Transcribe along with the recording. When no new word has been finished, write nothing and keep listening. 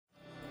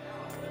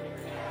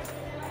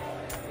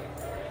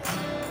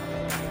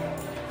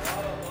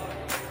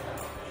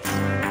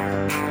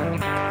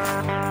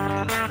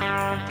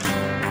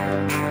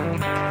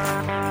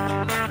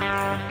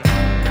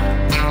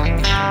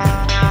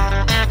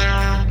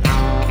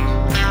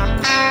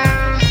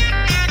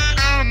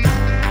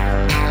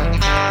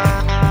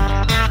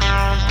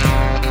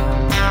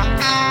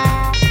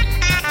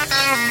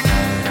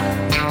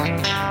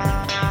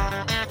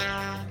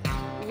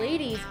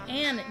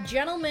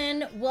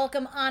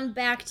on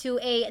back to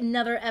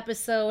another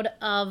episode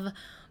of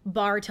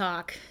Bar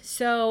Talk.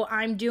 So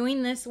I'm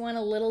doing this one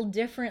a little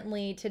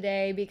differently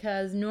today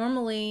because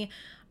normally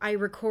I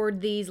record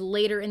these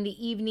later in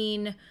the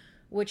evening,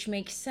 which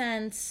makes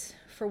sense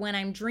for when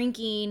I'm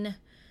drinking.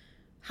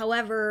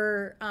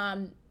 However,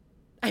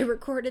 I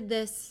recorded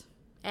this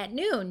at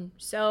noon.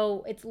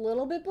 So it's a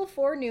little bit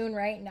before noon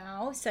right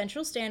now,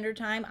 Central Standard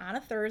Time on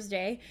a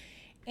Thursday,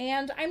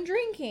 and I'm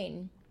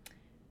drinking.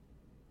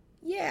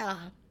 Yeah.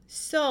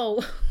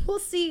 So we'll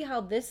see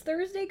how this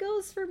Thursday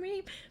goes for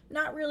me.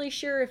 Not really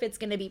sure if it's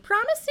going to be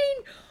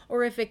promising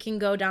or if it can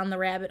go down the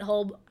rabbit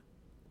hole.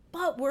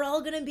 But we're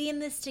all going to be in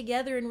this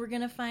together and we're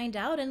going to find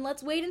out, and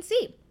let's wait and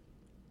see.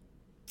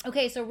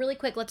 Okay, so really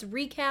quick, let's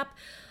recap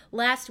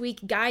last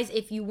week. Guys,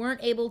 if you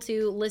weren't able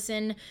to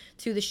listen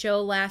to the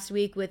show last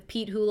week with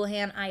Pete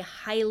Houlihan, I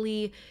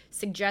highly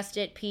suggest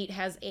it. Pete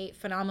has a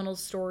phenomenal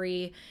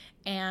story,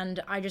 and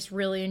I just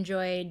really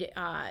enjoyed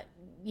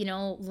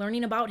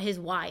learning about his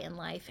why in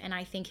life, and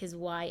I think his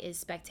why is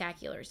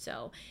spectacular.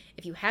 So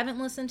if you haven't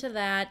listened to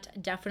that,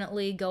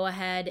 definitely go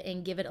ahead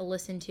and give it a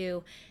listen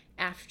to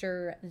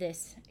after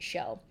this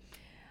show.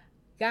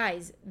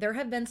 Guys, there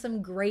have been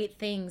some great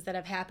things that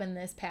have happened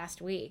this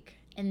past week,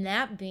 and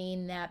that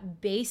being that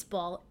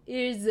baseball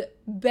is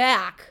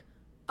back.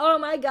 Oh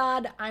my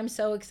God, I'm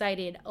so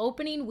excited.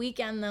 Opening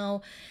weekend,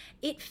 though,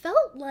 it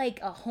felt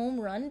like a home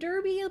run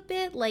derby a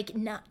bit. Like,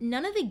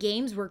 none of the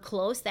games were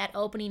close that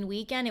opening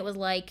weekend. It was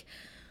like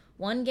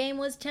one game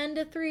was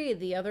 10-3,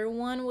 the other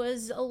one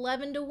was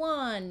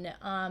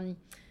 11-1.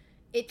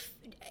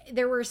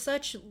 There were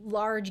such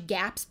large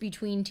gaps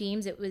between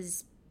teams.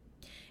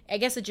 I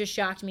guess it just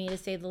shocked me, to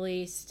say the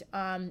least.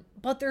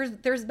 But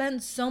there's been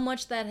so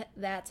much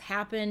that's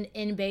happened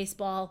in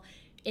baseball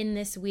in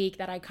this week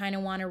that I kind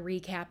of want to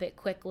recap it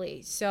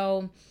quickly.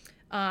 So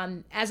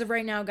as of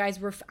right now, guys,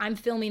 I'm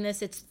filming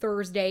this. It's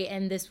Thursday,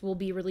 and this will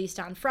be released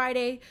on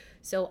Friday.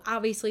 So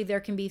obviously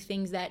there can be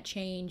things that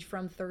change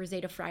from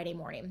Thursday to Friday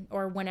morning,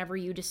 or whenever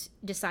you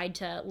decide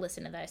to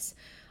listen to this.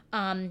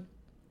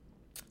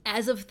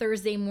 As of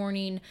Thursday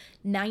morning,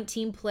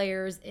 19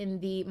 players in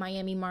the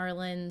Miami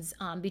Marlins,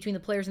 between the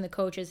players and the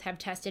coaches, have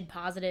tested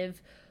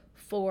positive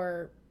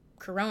for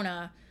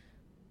corona.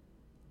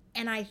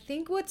 And I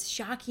think what's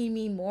shocking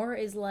me more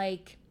is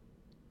like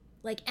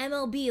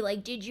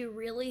MLB, did you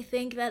really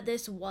think that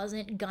this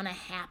wasn't gonna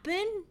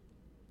happen?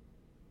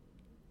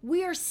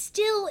 We are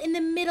still in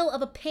the middle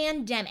of a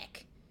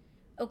pandemic,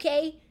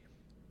 okay?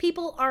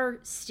 People are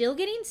still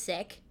getting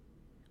sick.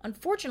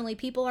 Unfortunately,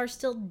 people are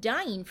still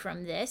dying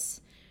from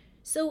this.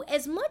 So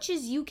as much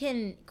as you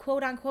can,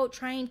 quote unquote,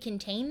 try and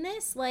contain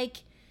this,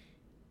 what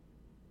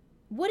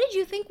did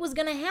you think was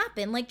gonna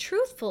happen?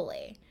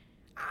 Truthfully,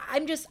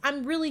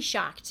 I'm really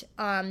shocked.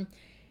 And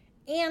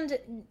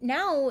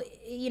now,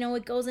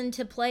 it goes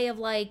into play of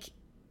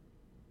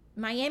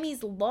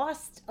Miami's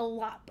lost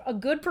a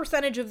good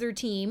percentage of their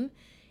team,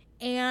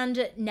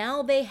 and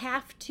now they're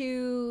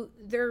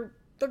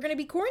gonna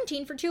be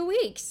quarantined for 2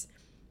 weeks.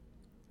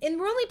 And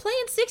we're only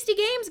playing 60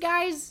 games,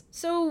 guys.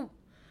 So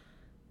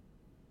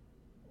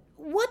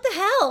what the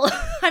hell?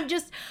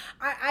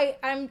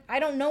 I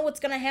don't know what's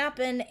going to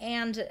happen.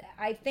 And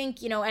I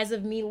think, as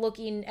of me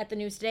looking at the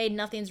news today,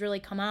 nothing's really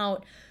come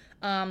out.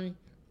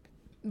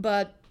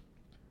 But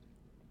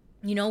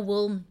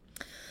we'll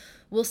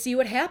see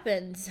what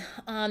happens.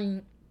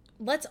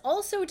 Let's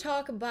also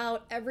talk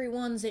about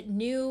everyone's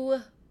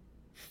new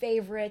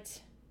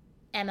favorite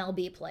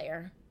MLB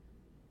player.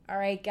 All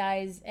right,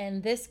 guys,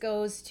 and this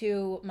goes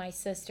to my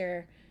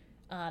sister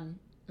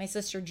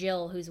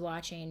Jill, who's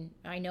watching.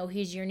 I know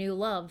he's your new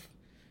love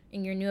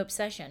and your new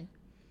obsession.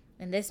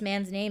 And this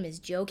man's name is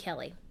Joe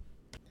Kelly.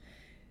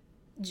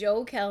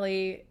 Joe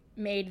Kelly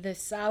made the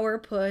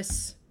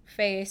sourpuss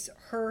face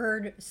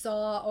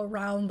saw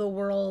around the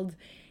world.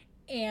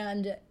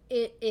 And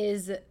it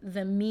is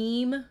the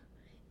meme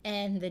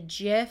and the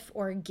GIF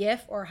or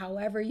GIF or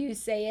however you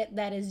say it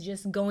that is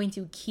just going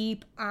to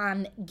keep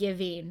on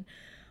giving.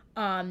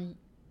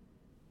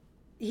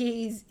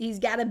 He's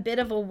got a bit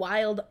of a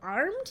wild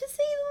arm, to say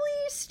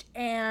the least.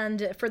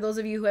 And for those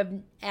of you who have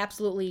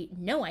absolutely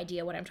no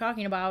idea what I'm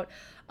talking about,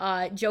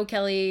 Joe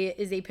Kelly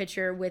is a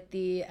pitcher with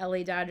the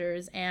LA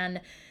Dodgers,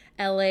 and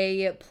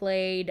LA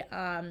played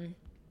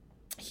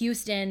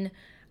Houston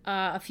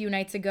a few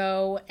nights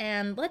ago,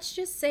 and let's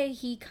just say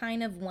he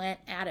kind of went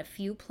at a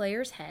few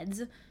players'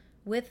 heads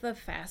with a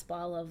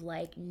fastball of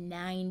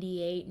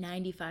 98,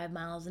 95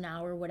 miles an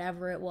hour,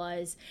 whatever it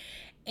was.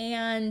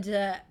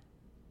 And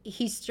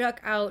he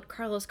struck out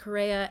Carlos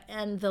Correa,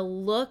 and the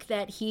look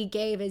that he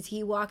gave as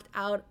he walked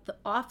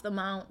off the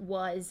mound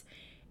was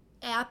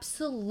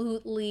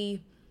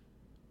absolutely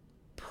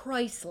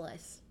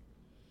priceless.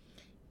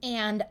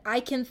 And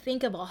I can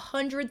think of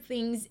 100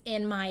 things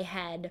in my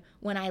head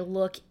when I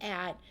look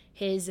at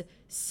his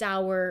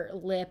sour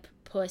lip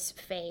puss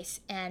face,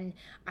 and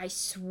I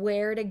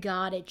swear to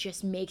God, it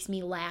just makes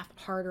me laugh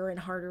harder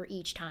and harder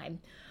each time.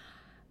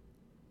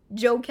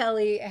 Joe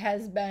Kelly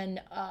has been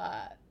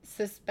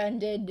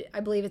suspended,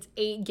 I believe it's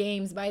 8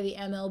 games by the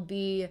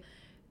MLB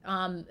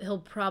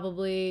He'll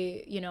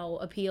probably,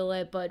 appeal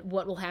it, but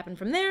what will happen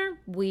from there,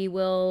 we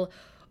will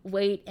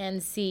wait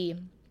and see.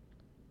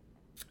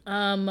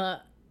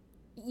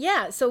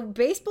 Yeah, so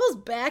baseball's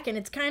back and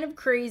it's kind of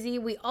crazy.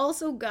 We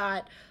also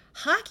got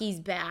hockey's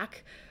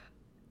back.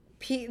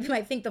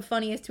 I think the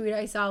funniest tweet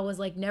I saw was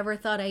like, never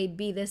thought I'd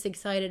be this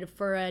excited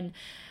for an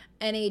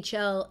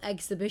NHL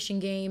exhibition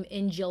game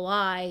in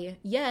July.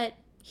 Yet,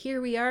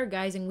 here we are,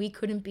 guys, and we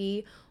couldn't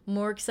be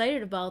more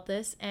excited about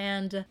this.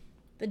 And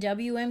the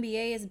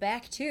WNBA is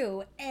back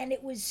too. And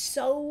it was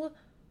so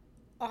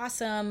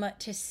awesome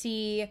to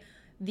see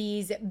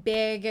these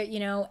big,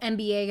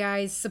 NBA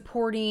guys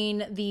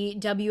supporting the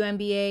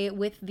WNBA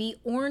with the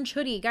orange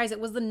hoodie. Guys, it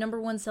was the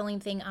number one selling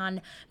thing on,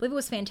 I believe it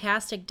was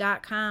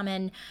fantastic.com.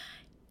 And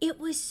it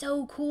was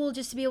so cool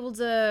just to be able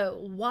to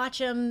watch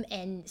them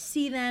and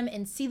see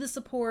the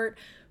support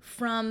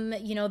from,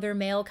 their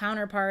male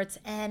counterparts.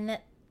 And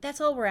that's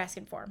all we're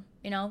asking for,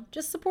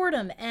 just support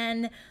them.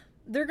 And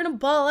they're going to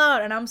ball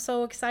out, and I'm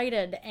so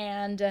excited.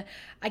 And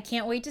I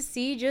can't wait to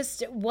see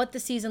just what the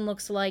season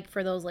looks like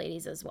for those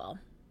ladies as well.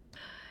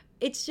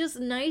 It's just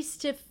nice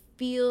to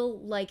feel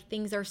like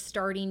things are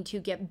starting to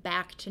get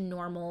back to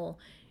normal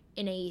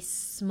in a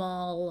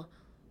small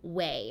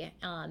way.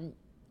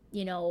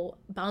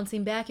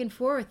 Bouncing back and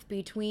forth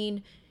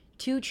between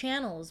two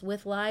channels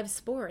with live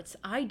sports.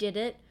 I did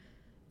it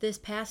this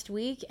past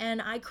week,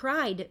 and I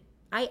cried.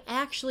 I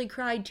actually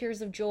cried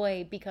tears of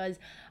joy because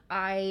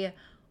I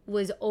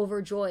was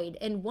overjoyed.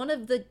 And one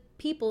of the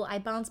people I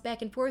bounced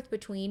back and forth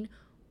between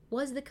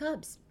was the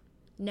Cubs.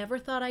 Never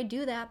thought I'd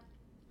do that,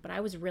 but I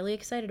was really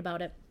excited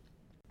about it.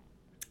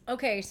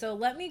 Okay, so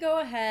let me go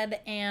ahead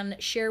and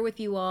share with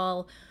you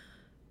all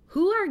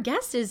who our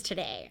guest is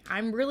today.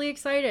 I'm really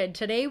excited.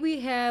 Today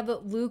we have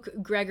Luke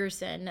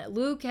Gregerson.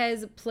 Luke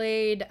has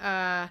played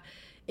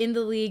in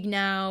the league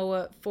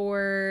now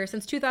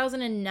since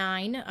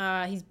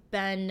 2009. He's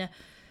been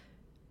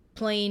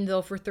playing,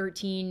 though, for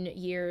 13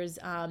 years.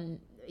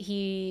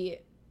 He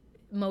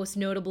most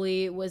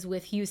notably was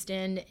with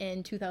Houston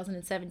in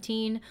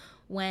 2017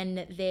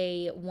 when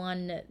they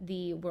won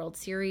the World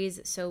Series.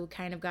 So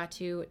kind of got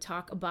to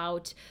talk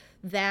about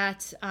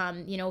that,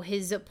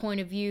 his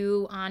point of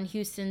view on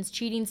Houston's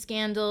cheating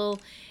scandal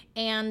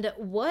and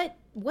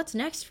what's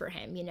next for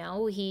him.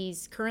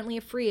 He's currently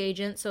a free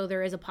agent, so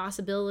there is a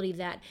possibility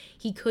that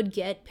he could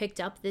get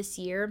picked up this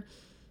year.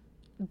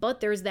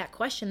 But there's that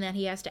question that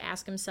he has to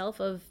ask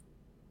himself of,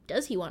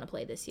 does he want to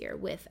play this year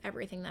with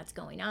everything that's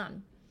going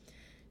on?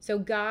 So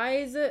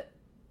guys,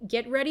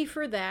 get ready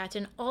for that.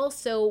 And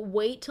also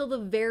wait till the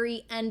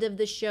very end of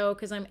the show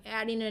because I'm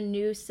adding a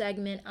new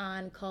segment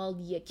on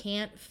called You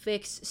Can't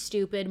Fix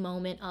Stupid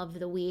Moment of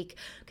the Week.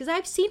 Because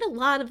I've seen a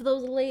lot of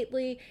those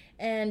lately.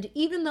 And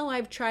even though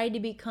I've tried to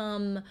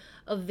become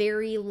a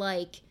very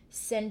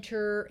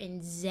center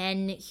and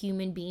zen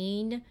human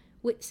being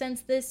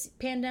since this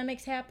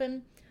pandemic's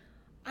happened,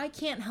 I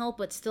can't help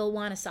but still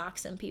want to sock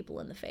some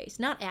people in the face.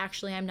 Not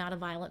actually, I'm not a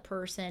violent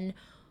person,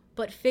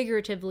 but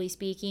figuratively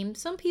speaking,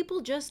 some people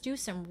just do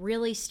some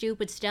really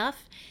stupid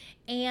stuff,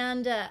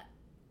 and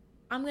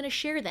I'm going to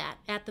share that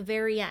at the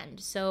very end.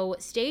 So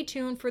stay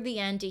tuned for the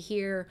end to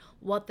hear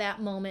what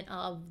that moment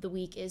of the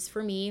week is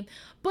for me.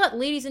 But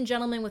ladies and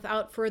gentlemen,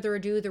 without further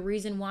ado, the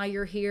reason why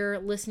you're here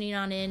listening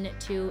on in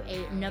to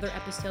another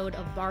episode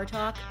of Bar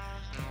Talk,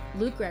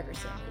 Luke Gregerson, ladies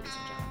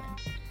and gentlemen.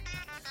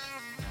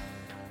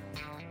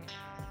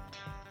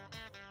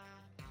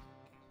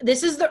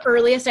 This is the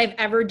earliest I've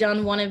ever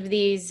done one of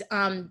these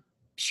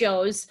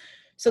shows.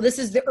 So this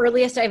is the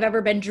earliest I've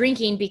ever been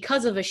drinking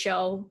because of a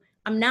show.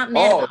 I'm not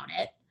mad about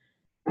it.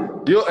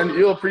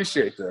 You'll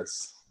appreciate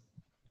this.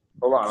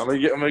 Hold on, I'm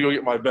gonna go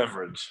get my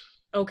beverage.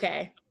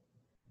 Okay.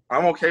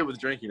 I'm okay with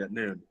drinking at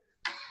noon.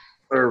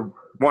 Or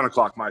 1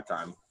 o'clock my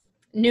time.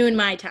 Noon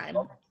my time.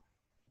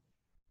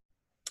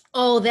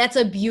 Oh, that's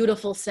a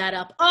beautiful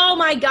setup. Oh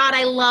my God,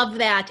 I love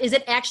that. Is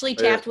it actually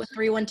tapped with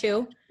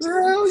 312?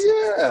 Hell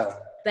yeah.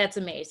 That's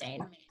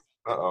amazing.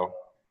 Uh-oh.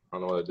 I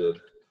don't know what I did.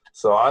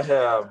 So I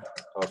have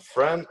a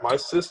friend, my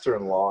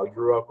sister-in-law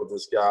grew up with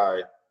this guy,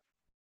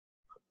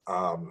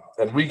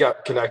 and we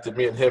got connected,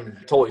 me and him,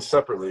 totally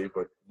separately,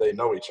 but they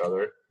know each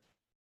other.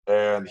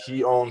 And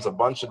he owns a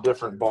bunch of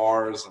different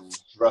bars and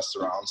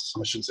restaurants.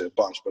 I shouldn't say a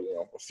bunch, but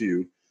a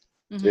few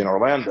in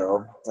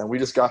Orlando. And we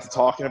just got to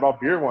talking about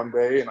beer one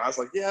day, and I was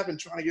like, yeah, I've been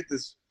trying to get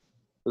this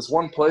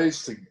one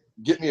place to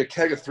get me a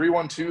keg of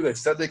 312. They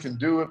said they can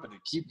do it, but they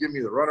keep giving me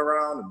the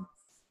runaround.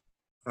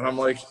 And I'm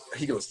like,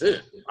 he goes,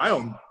 dude, I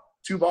own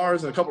 2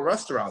 bars and a couple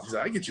restaurants. He's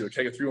like, I get you a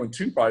keg of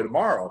 312 probably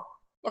tomorrow.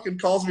 Fucking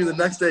calls me the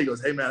next day. He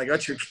goes, hey, man, I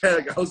got your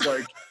keg. I was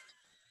like,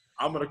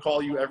 I'm going to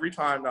call you every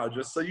time now,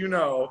 just so you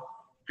know,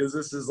 because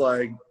this is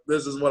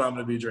what I'm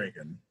going to be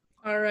drinking.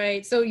 All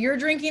right. So you're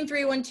drinking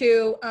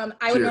 312. I would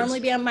Cheers.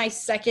 normally be on my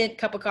second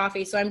cup of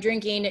coffee. So I'm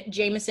drinking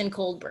Jameson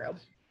cold brew.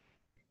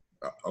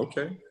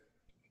 Okay.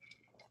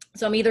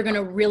 So I'm either going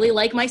to really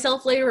like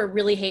myself later or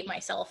really hate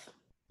myself.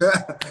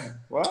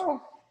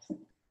 Well.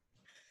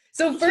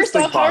 So first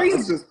off, how are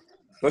you?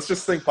 Let's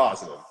just think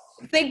positive.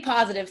 Think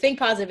positive. Think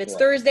positive. It's Yeah.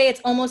 Thursday.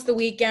 It's almost the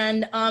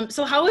weekend.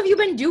 So how have you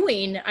been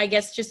doing? I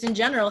guess just in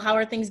general, how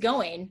are things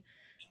going?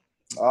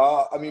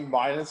 I mean,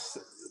 minus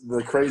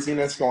the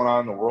craziness going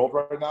on in the world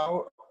right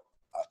now,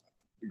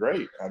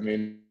 great. I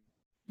mean,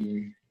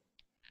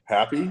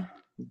 happy.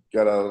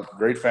 Got a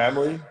great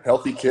family,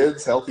 healthy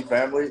kids, healthy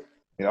family.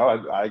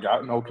 I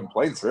got no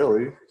complaints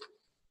really.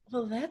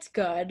 Well, that's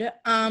good.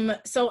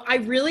 So I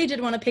really did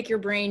want to pick your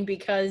brain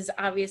because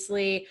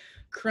obviously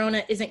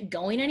Corona isn't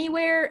going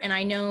anywhere, and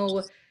I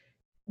know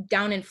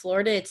down in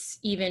Florida it's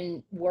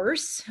even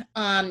worse.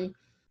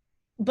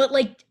 But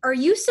like, are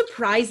you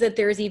surprised that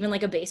there's even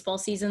like a baseball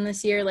season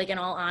this year? Like, in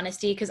all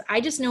honesty, because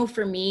I just know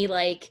for me,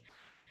 like,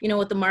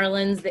 with the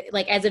Marlins,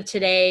 like as of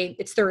today,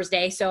 it's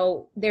Thursday,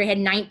 so they had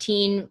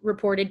 19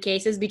 reported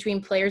cases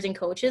between players and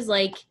coaches.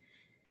 Like,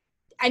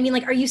 I mean,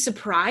 like, are you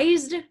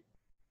surprised?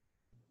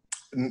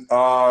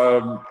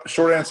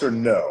 Short answer,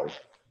 no.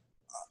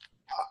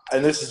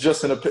 And this is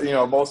just an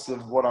opinion. Most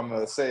of what I'm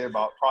going to say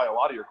about probably a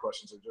lot of your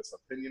questions are just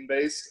opinion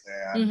based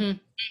and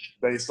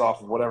based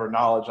off of whatever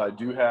knowledge I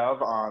do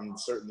have on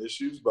certain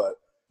issues. But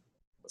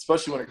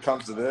especially when it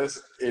comes to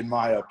this, in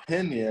my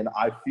opinion,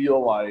 I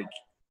feel like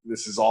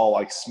this is all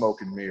like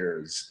smoke and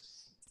mirrors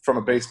from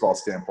a baseball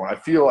standpoint. I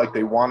feel like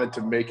they wanted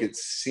to make it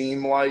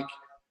seem like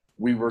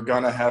we were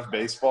going to have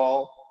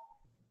baseball.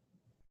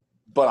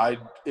 But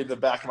in the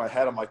back of my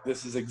head, I'm like,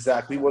 this is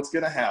exactly what's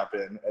going to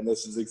happen, and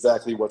this is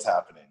exactly what's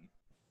happening.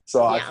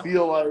 So yeah. I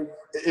feel like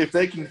if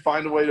they can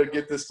find a way to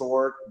get this to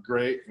work,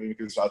 great. I mean,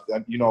 because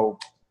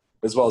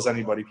as well as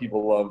anybody,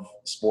 people love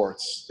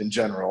sports in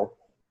general.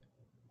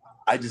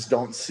 I just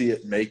don't see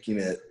it making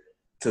it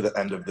to the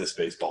end of this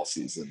baseball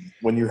season.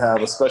 When you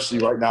have, especially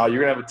right now,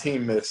 you're going to have a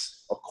team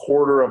miss a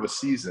quarter of a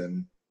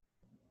season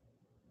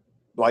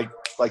like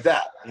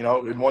that,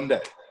 in one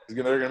day.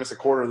 They're going to miss a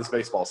quarter of this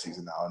baseball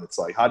season now. And it's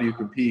like, how do you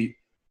compete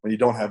when you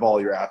don't have all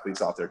your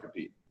athletes out there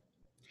competing?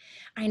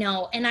 I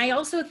know. And I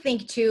also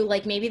think too,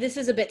 like, maybe this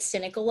is a bit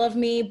cynical of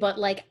me, but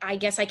like, I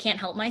guess I can't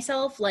help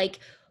myself. Like,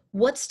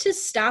 what's to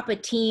stop a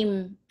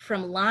team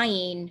from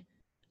lying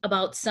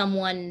about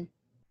someone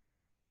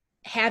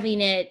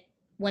having it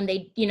when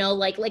they,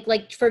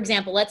 like, for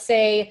example, let's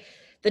say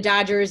the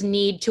Dodgers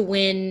need to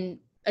win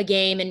a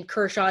game and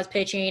Kershaw's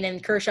pitching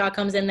and Kershaw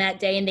comes in that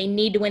day and they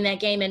need to win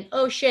that game and,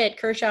 oh shit,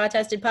 Kershaw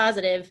tested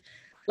positive.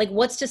 Like,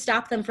 what's to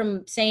stop them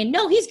from saying,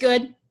 no, he's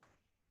good?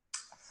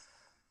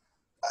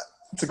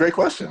 It's a great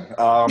question.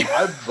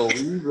 I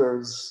believe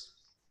there's,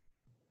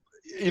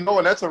 and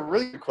that's a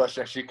really good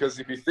question, actually, because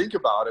if you think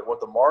about it, what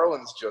the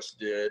Marlins just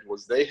did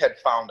was they had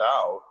found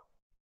out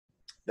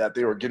that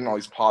they were getting all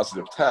these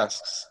positive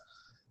tests.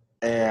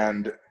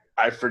 And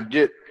I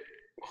forget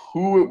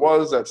who it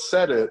was that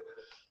said it,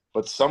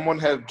 but someone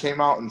had came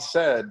out and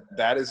said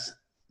that is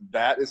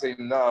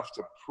enough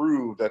to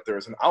prove that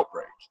there's an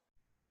outbreak.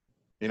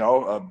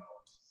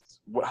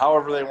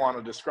 However they want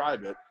to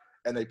describe it,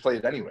 and they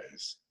played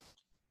anyways.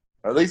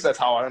 At least that's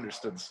how I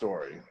understood the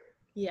story.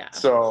 Yeah.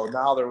 So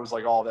now there was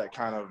like all that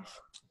kind of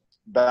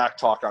back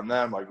talk on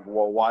them, like,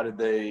 well, why did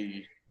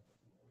they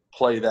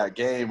play that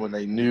game when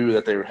they knew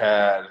that they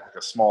had like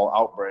a small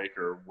outbreak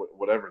or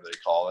whatever they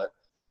call it?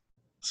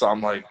 So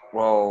I'm like,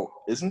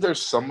 well, isn't there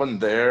someone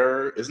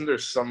there? Isn't there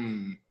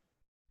some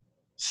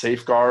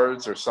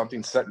safeguards or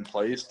something set in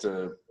place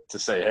to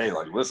say, hey,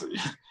 like, listen,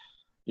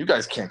 you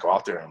guys can't go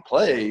out there and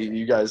play.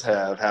 You guys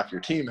have half your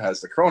team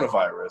has the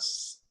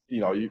coronavirus.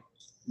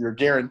 You're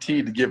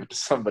guaranteed to give it to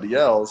somebody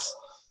else.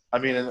 I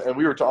mean, and I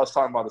was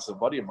talking about this with a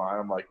buddy of mine.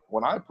 I'm like,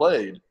 when I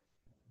played,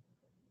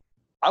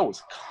 I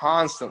was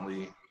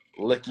constantly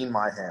licking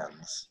my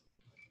hands.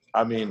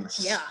 I mean,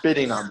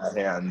 spitting on my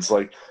hands.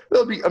 Like,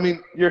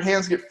 your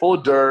hands get full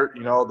of dirt.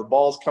 The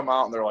balls come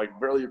out and they're like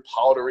really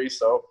powdery.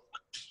 So,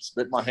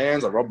 spit my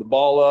hands. I rub the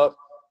ball up,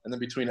 and then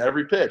between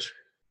every pitch,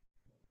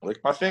 lick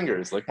my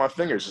fingers,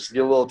 just to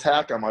get a little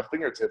tack on my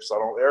fingertips so I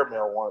don't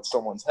airmail one at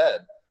someone's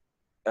head.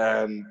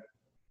 And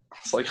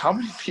it's like, how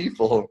many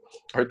people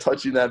are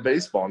touching that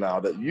baseball now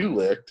that you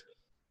licked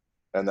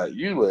and that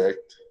you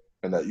licked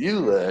and that you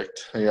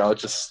licked?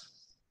 It's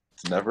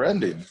never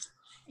ending.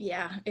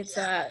 Yeah, it's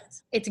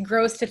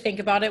gross to think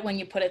about it when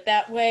you put it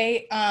that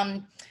way.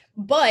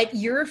 But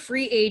you're a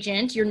free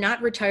agent. You're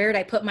not retired.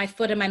 I put my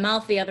foot in my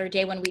mouth the other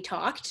day when we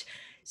talked.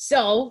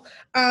 So,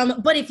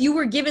 but if you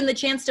were given the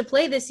chance to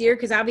play this year,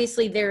 because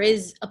obviously there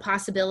is a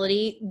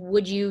possibility,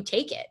 would you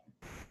take it?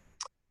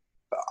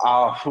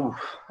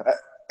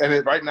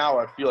 And right now,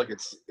 I feel like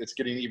it's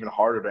getting even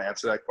harder to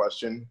answer that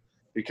question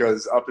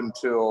because up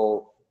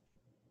until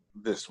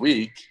this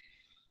week,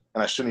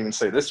 and I shouldn't even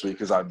say this week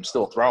because I'm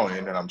still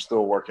throwing and I'm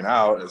still working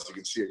out. As you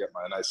can see, I got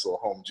my nice little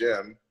home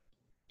gym.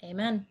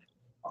 Amen.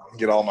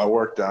 Get all my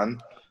work done.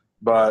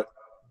 But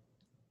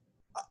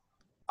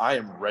I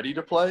am ready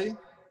to play.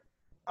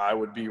 I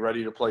would be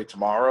ready to play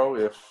tomorrow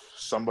if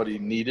somebody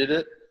needed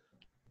it.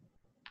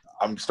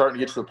 I'm starting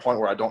to get to the point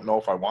where I don't know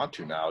if I want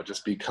to now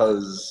just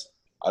because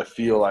I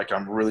feel like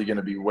I'm really going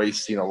to be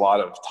wasting a lot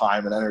of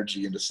time and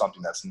energy into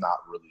something that's not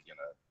really going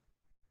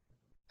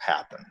to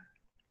happen,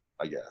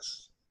 I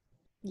guess.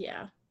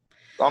 Yeah.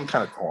 I'm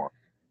kind of torn.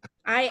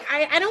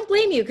 I don't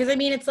blame you because I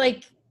mean it's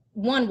like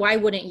one, why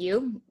wouldn't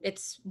you?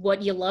 It's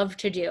what you love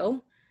to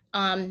do.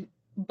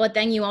 But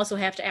then you also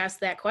have to ask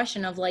that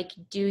question of like,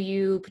 do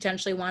you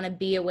potentially want to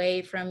be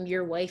away from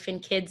your wife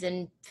and kids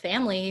and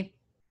family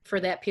for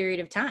that period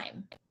of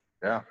time?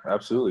 Yeah,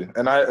 absolutely.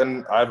 And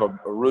I have a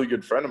really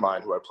good friend of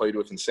mine who I played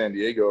with in San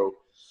Diego,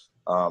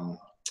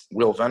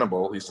 Will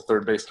Venable. He's the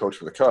third base coach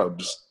for the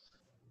Cubs.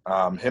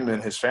 Him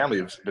and his family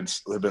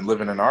have been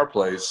living in our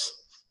place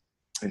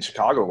in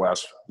Chicago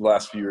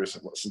last few years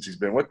since he's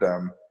been with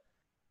them.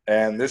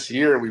 And this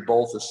year we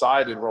both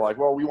decided, we're like,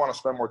 well, we want to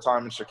spend more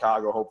time in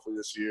Chicago hopefully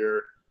this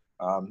year.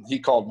 He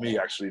called me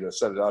actually to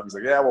set it up. He's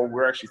like, yeah, well,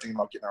 we're actually thinking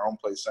about getting our own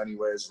place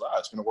anyways.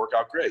 It's going to work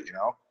out great, you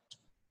know?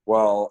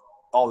 Well,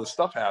 all this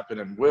stuff happened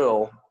and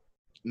Will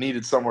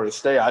needed somewhere to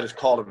stay. I just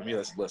called him and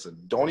I said, listen,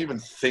 don't even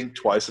think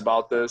twice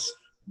about this.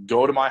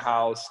 Go to my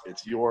house.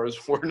 It's yours.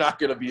 We're not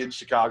going to be in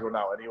Chicago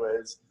now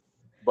anyways.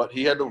 But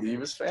he had to leave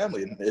his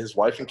family, and his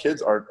wife and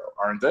kids aren't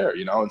there,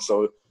 you know? And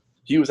so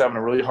he was having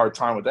a really hard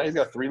time with that. He's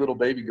got 3 little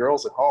baby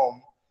girls at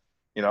home,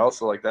 you know?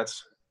 So, like,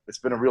 it's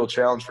been a real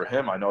challenge for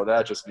him. I know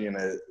that, just being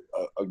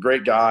a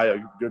great guy, a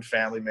good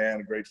family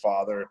man, a great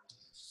father.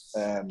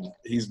 And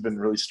he's been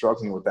really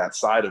struggling with that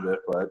side of it.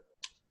 But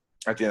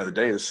at the end of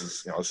the day, this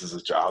is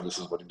his job. This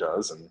is what he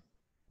does. And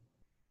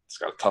he's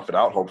got to tough it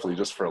out, hopefully,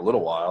 just for a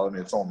little while. I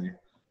mean, it's only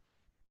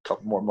a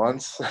couple more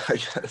months, I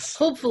guess.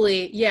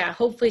 Hopefully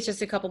it's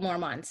just a couple more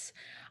months.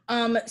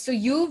 So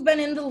you've been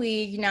in the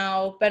league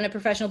now, been a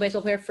professional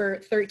baseball player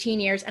for 13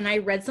 years, and I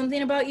read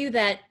something about you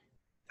that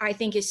I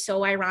think is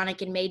so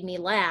ironic and made me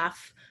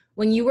laugh.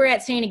 When you were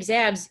at St.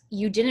 Xav's,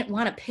 you didn't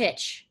want to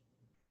pitch.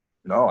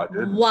 No, I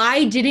didn't.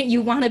 Why didn't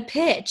you want to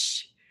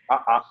pitch?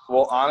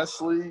 Well,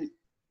 honestly,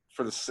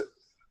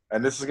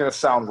 and this is going to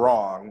sound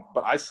wrong,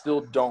 but I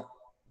still don't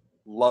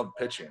love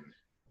pitching.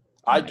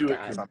 I do it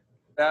because I'm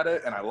good at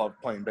it and I love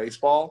playing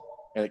baseball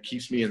and it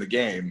keeps me in the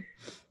game.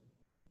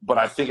 But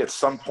I think at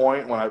some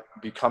point when I'm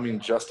becoming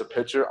just a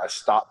pitcher, I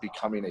stopped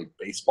becoming a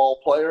baseball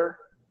player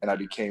and I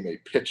became a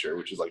pitcher,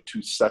 which is like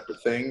 2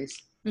 separate things.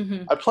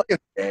 Mm-hmm. I play in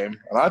the game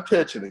and I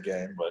pitch in the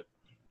game, but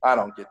I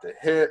don't get to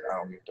hit. I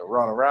don't get to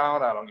run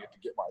around. I don't get to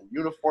get my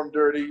uniform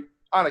dirty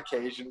on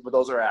occasion, but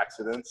those are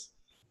accidents.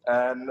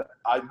 And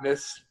I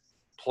miss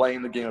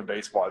playing the game of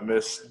baseball. I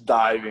miss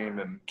diving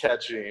and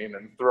catching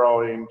and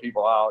throwing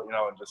people out, you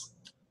know, and just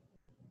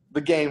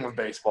the game of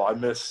baseball. I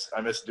miss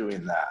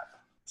doing that.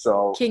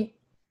 So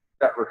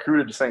got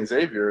recruited to St.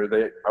 Xavier.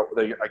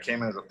 I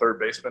came in as a third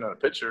baseman and a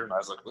pitcher, and I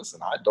was like, listen,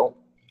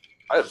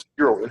 I have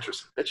 0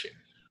 interest in pitching.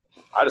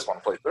 I just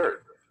want to play third.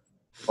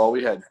 Well,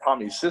 we had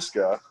Tommy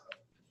Siska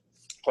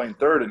playing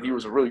third, and he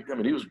was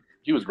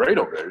he was great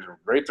over there. He was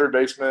a great third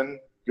baseman,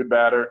 good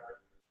batter.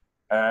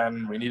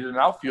 And we needed an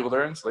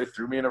outfielder, and so they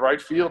threw me in the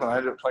right field, and I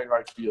ended up playing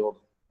right field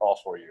all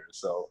 4 years.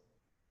 So,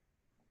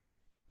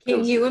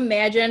 can you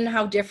imagine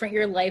how different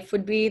your life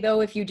would be,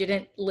 though, if you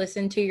didn't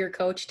listen to your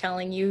coach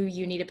telling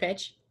you need a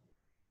pitch?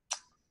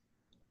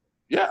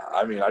 Yeah,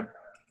 I mean, I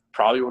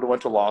probably would have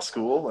went to law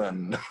school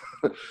and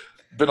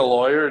been a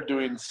lawyer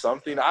doing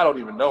something. I don't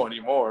even know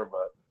anymore,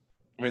 but,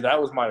 I mean,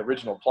 that was my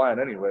original plan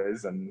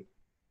anyways, and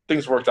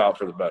things worked out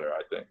for the better,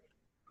 I think.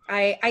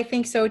 I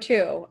think so,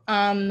 too.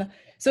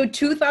 So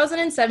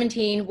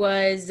 2017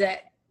 was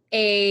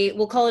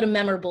we'll call it a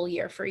memorable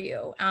year for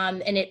you.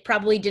 And it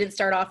probably didn't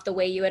start off the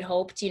way you had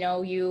hoped. You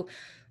know, you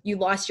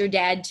lost your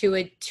dad to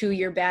a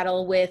 2-year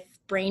battle with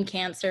brain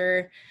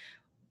cancer.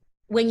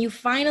 When you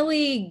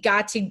finally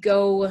got to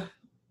go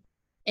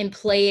and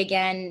play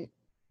again,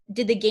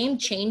 did the game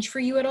change for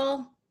you at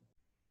all?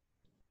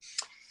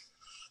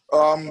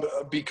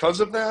 Because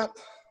of that?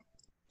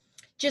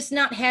 Just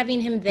not having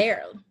him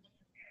there.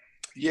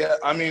 Yeah,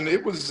 I mean,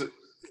 it was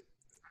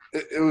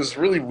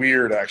really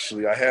weird,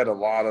 actually. I had a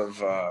lot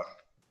of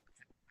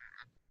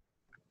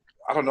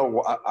I don't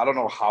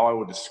know how I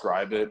would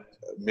describe it.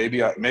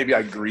 Maybe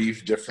I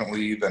grieve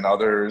differently than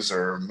others,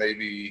 or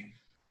maybe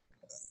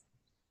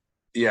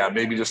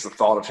just the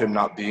thought of him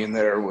not being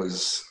there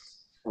was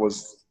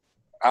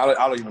I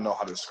don't even know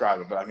how to describe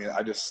it. But I mean,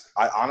 I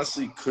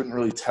honestly couldn't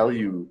really tell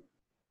you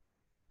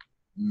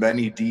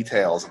many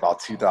details about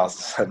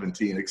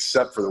 2017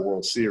 except for the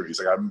World Series.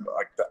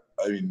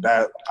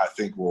 That I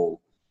think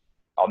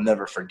I'll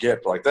never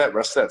forget. But like that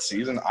rest of that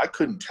season, I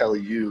couldn't tell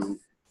you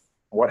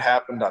what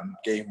happened on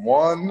game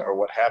 1 or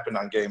what happened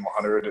on game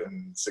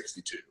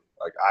 162.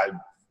 Like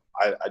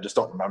I just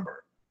don't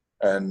remember.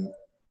 And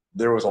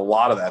there was a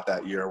lot of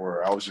that year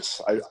where I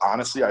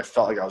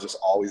felt like I was just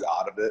always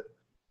out of it.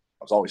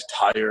 I was always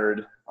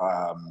tired.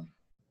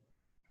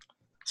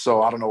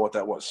 So I don't know what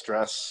that was,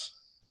 stress,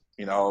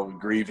 you know,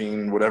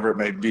 grieving, whatever it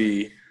may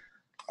be.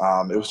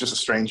 It was just a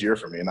strange year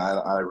for me, and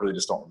I really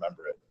just don't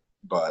remember it.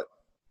 But,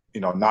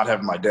 you know, not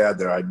having my dad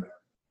there, it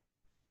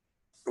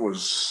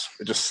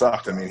just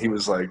sucked. I mean, he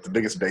was like the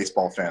biggest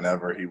baseball fan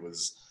ever. He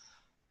was,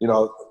 you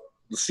know,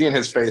 seeing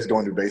his face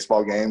going to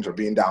baseball games or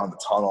being down in the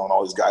tunnel and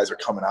all these guys are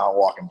coming out,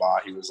 walking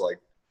by. He was like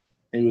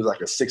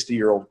a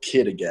 60-year-old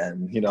kid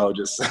again, you know,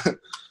 just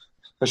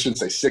I shouldn't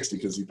say 60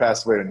 because he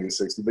passed away when he was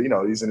 60, but,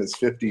 he's in his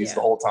 50s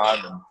the whole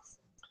time. And,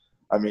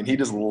 I mean, he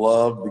just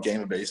loved the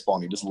game of baseball,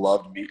 and he just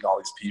loved meeting all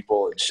these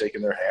people and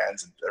shaking their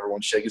hands, and everyone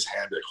shake his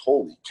hand, be like,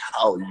 holy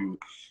cow,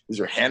 is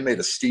your hand made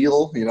of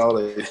steel?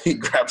 He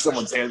grabbed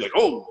someone's hand, like,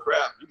 oh,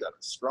 crap, you got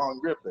a strong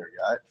grip there,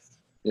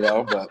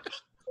 guy.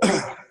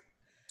 But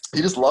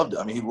he just loved it.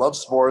 I mean, he loved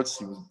sports.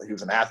 He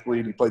was an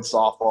athlete. He played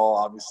softball,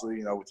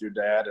 obviously, with your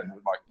dad and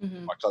with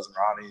my cousin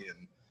Ronnie,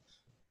 and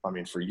I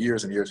mean, for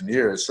years and years and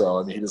years. So,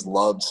 I mean, he just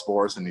loved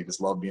sports, and he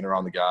just loved being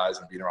around the guys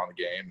and being around the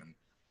game. And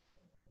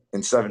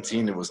in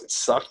 17, it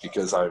sucked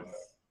because I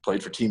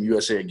played for Team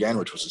USA again,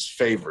 which was his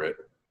favorite.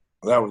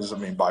 That was, I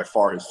mean, by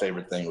far his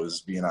favorite thing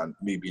was being on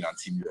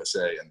Team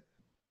USA. And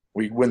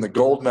we win the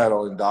gold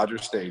medal in Dodger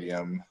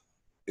Stadium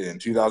in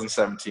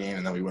 2017,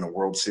 and then we win a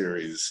World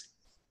Series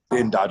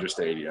in Dodger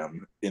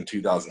Stadium in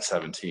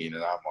 2017.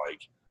 And I'm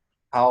like,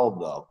 how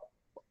the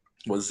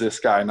was this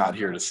guy not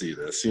here to see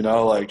this?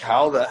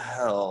 How the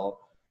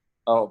hell,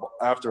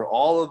 after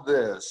all of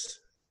this,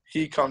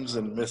 he comes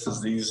and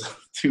misses these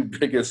two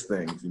biggest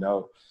things,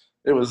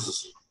 It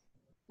was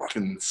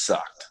fucking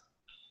sucked.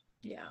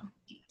 Yeah.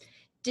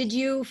 Did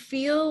you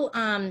feel,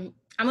 I'm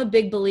a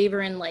big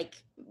believer in, like,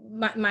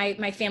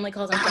 my family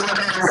calls them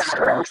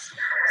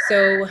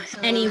so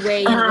any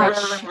way in which,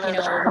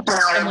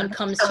 someone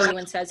comes to you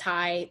and says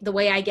hi, the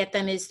way I get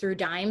them is through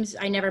dimes.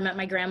 I never met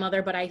my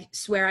grandmother, but I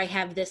swear I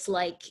have this,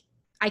 like,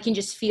 I can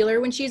just feel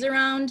her when she's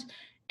around.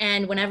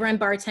 And whenever I'm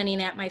bartending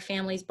at my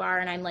family's bar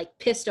and I'm like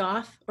pissed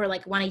off or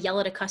like want to yell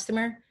at a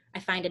customer, I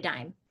find a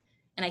dime.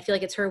 And I feel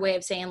like it's her way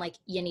of saying, like,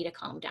 you need to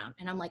calm down.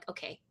 And I'm like,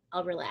 okay,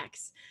 I'll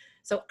relax.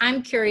 So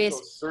I'm curious.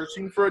 So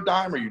searching for a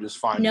dime, or you just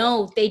find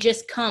No, they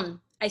just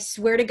come. I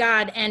swear to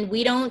God. And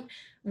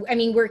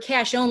we're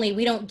cash only.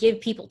 We don't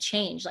give people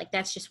change. Like,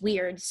 that's just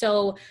weird.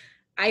 So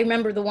I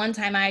remember the one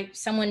time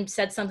someone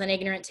said something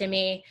ignorant to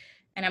me,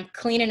 and I'm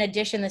cleaning a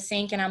dish in the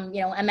sink, and I'm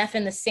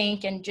MFing the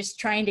sink and just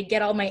trying to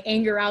get all my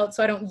anger out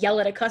so I don't yell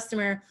at a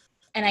customer.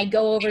 And I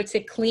go over to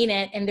clean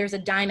it, and there's a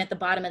dime at the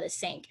bottom of the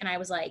sink. And I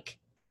was like,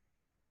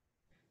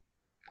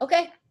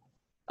 okay,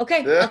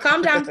 I'll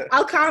calm down.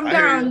 I'll calm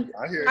down.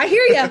 I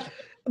hear you.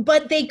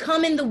 But they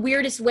come in the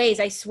weirdest ways,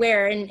 I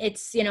swear. And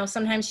it's,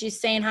 sometimes she's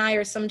saying hi,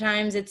 or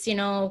sometimes it's,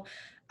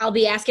 I'll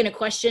be asking a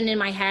question in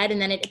my head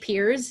and then it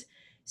appears.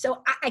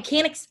 So I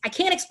can't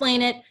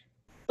explain it,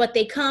 but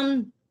they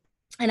come.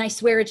 And I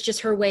swear it's just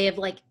her way of,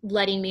 like,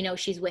 letting me know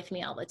she's with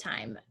me all the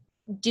time.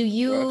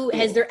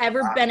 Has there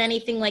ever been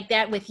anything like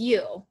that with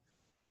you?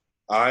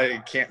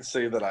 I can't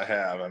say that I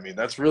have. I mean,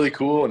 that's really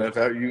cool. And if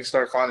you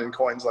start finding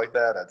coins like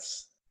that,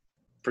 that's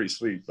pretty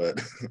sweet.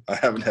 But I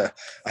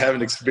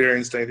haven't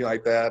experienced anything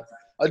like that.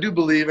 I do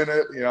believe in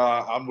it.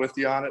 I'm with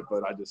you on it,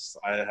 but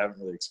I haven't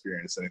really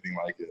experienced anything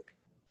like it.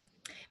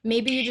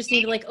 Maybe you just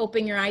need to, like,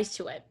 open your eyes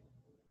to it.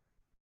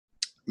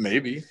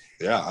 Maybe.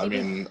 Yeah. Maybe.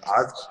 I mean,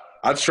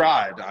 I've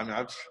tried. I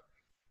mean,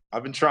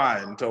 I've been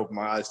trying to open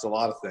my eyes to a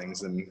lot of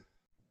things, and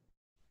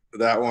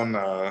that one,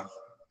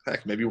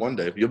 heck, maybe one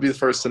day. You'll be the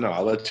first to know.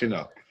 I'll let you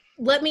know.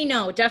 Let me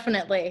know,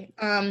 definitely.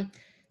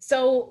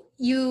 So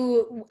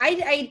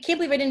I can't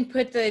believe I didn't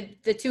put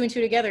the two and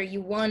two together.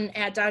 You won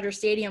at Dodger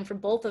Stadium for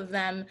both of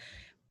them.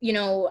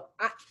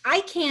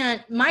 I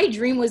can't, my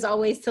dream was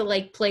always to,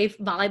 like, play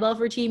volleyball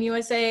for Team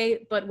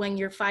USA, but when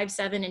you're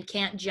 5'7" and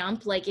can't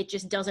jump, like, it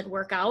just doesn't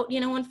work out,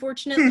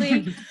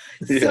 unfortunately.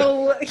 Yeah.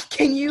 So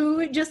can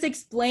you just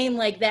explain,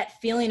 like,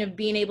 that feeling of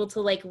being able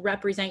to, like,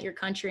 represent your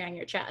country on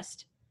your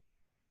chest?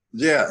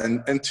 Yeah.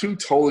 And two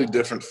totally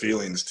different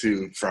feelings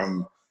too,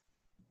 from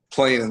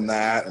playing in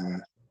that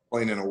and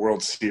playing in a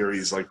World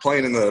Series. Like,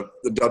 playing in the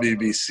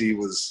WBC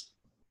was,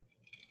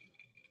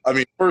 I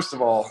mean, first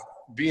of all,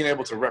 being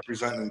able to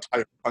represent an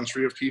entire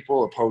country of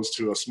people opposed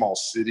to a small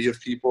city of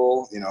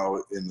people,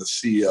 in the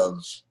sea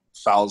of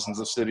thousands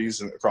of cities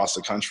across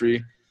the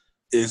country,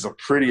 is a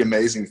pretty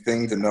amazing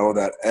thing to know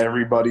that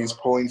everybody's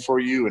pulling for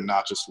you and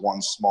not just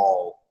one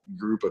small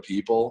group of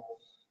people.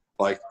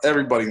 Like,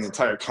 everybody in the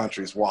entire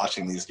country is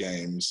watching these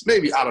games.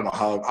 Maybe, I don't know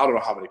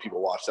how many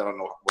people watched. I don't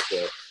know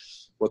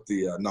what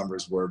the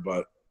numbers were,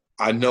 but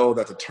I know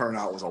that the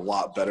turnout was a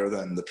lot better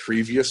than the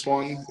previous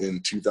one in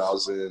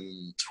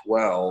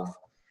 2012.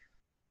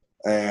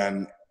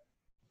 And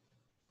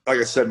like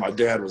I said, my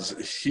dad was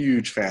a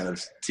huge fan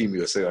of Team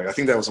USA. Like, I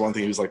think that was one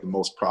thing he was, like, the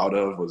most proud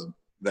of, was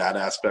that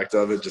aspect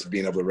of it, just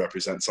being able to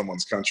represent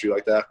someone's country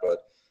like that.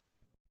 But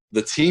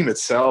the team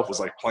itself was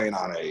like playing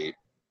on a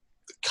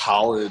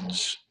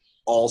college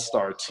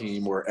all-star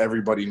team where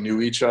everybody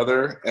knew each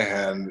other.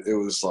 And it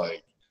was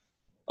like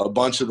a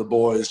bunch of the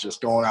boys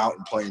just going out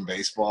and playing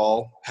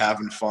baseball,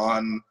 having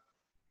fun,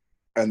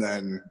 and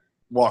then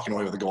walking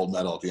away with a gold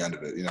medal at the end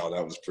of it.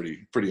 That was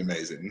pretty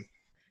amazing.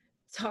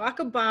 Talk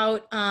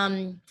about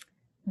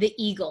the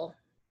eagle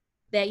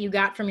that you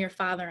got from your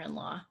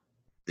father-in-law.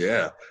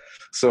 Yeah.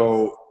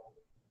 So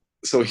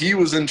he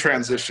was in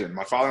transition.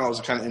 My father-in-law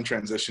was kind of in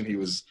transition. He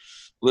was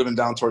living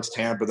down towards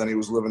Tampa. Then he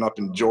was living up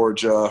in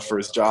Georgia for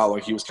his job.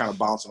 Like, he was kind of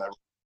bouncing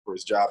for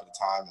his job at the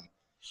time. And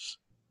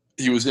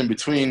he was in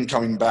between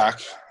coming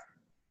back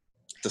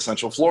to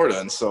Central Florida.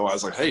 And so I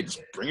was like, hey,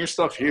 just bring your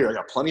stuff here. I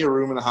got plenty of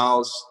room in the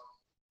house.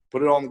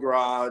 Put it all in the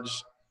garage.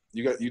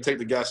 You take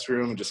the guest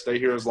room and just stay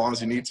here as long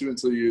as you need to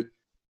until you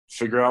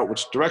figure out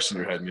which direction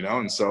you're heading,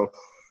 And so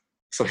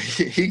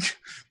he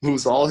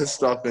moves all his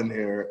stuff in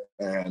here,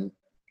 and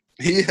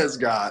he has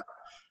got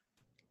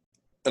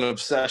an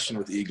obsession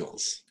with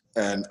eagles.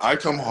 And I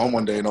come home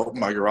one day and open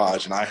my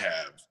garage, and I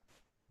have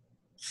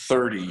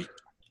 30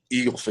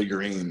 eagle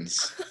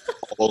figurines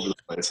all over the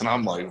place. And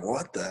I'm like,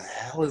 what the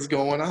hell is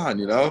going on,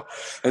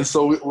 And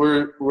so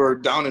we're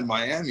down in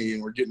Miami,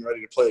 and we're getting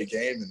ready to play a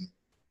game, and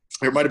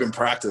there might have been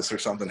practice or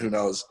something, who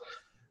knows.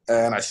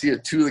 And I see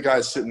two of the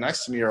guys sitting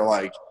next to me are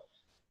like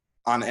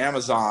on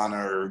Amazon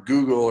or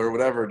Google or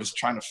whatever, just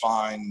trying to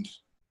find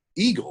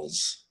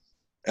eagles.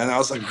 And I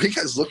was like, what are you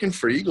guys looking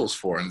for eagles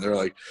for? And they're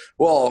like,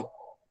 well,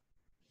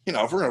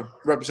 if we're going to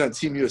represent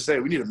Team USA,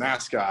 we need a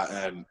mascot.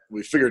 And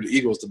we figured the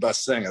eagle is the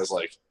best thing. I was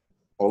like,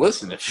 well,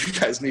 listen, if you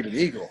guys need an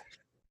eagle,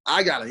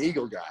 I got an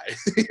eagle guy.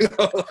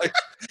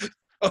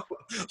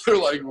 They're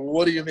like,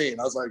 what do you mean?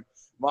 I was like,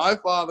 my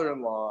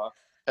father-in-law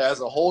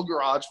has a whole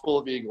garage full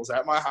of eagles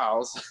at my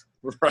house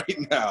right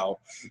now.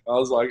 I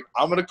was like,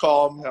 I'm going to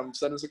call him, have him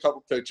send us a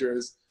couple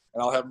pictures,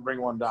 and I'll have him bring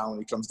one down when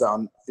he comes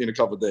down in a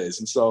couple of days.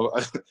 And so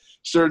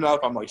sure enough,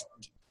 I'm like,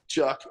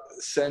 Chuck,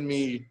 send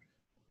me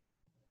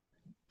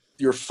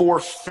your 4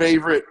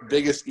 favorite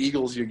biggest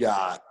eagles you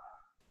got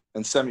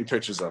and send me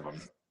pictures of them.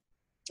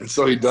 And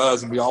so he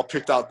does, and we all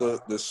picked out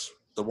the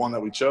one that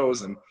we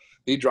chose, and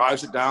he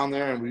drives it down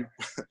there, and we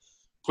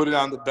put it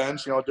on the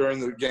bench, during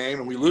the game,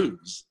 and we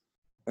lose.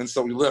 And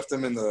so we left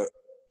him in the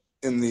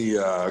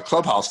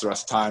clubhouse the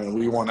rest of the time, and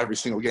we won every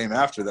single game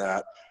after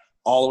that,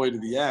 all the way to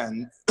the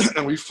end.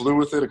 And we flew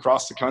with it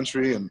across the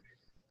country, and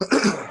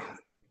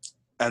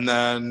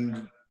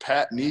then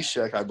Pat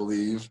Neshek, I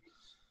believe,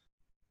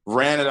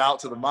 ran it out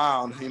to the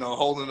mound,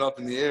 holding it up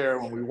in the air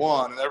when we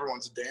won, and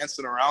everyone's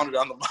dancing around it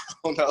on the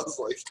mound. I was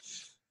like,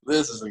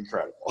 this is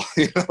incredible.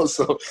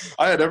 So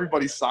I had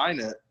everybody sign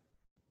it,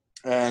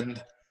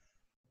 and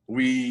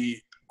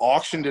we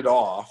auctioned it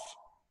off,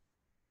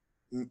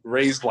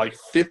 raised like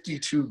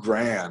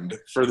 $52,000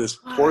 for this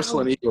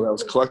porcelain eagle that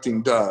was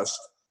collecting dust,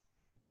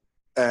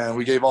 and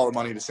we gave all the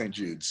money to St.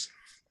 Jude's.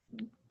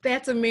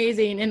 That's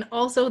amazing. And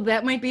also,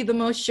 that might be the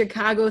most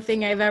Chicago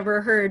thing I've ever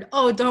heard.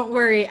 Oh, don't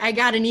worry, I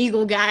got an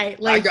eagle guy.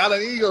 I got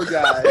an eagle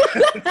guy.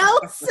 Who the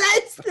hell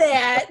says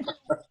that?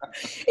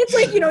 It's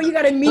like, you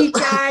got a meat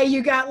guy,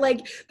 you got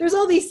there's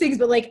all these things,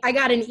 but I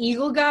got an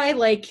eagle guy,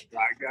 I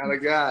got a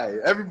guy.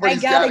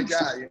 Everybody's got a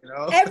guy,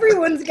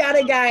 Everyone's got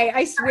a guy,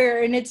 I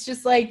swear. And it's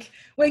just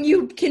when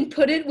you can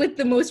put it with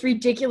the most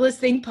ridiculous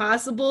thing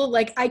possible,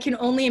 I can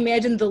only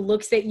imagine the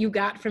looks that you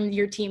got from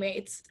your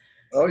teammates.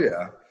 Oh,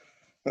 yeah.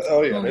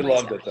 They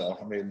loved it, though.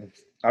 I mean,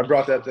 I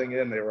brought that thing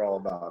in, they were all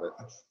about it.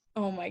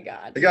 Oh my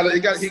God. He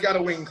got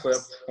a wing clip.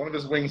 One of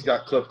his wings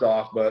got clipped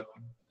off, but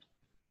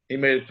he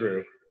made it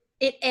through.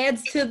 It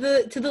adds to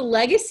the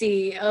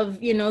legacy of,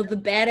 the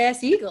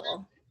badass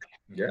eagle.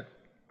 Yeah.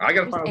 I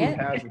got to find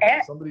out who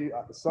has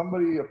it.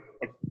 Somebody,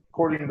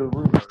 according to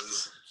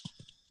rumors.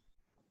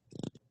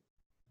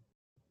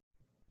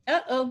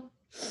 Uh-oh.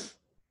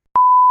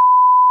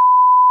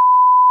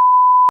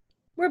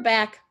 We're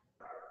back.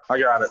 I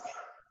got it.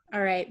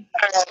 All right.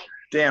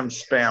 Damn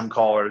spam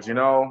callers,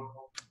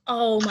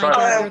 Oh my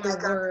God, they're the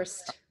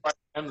worst. I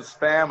end the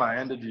spam, I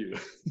ended you.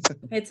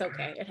 It's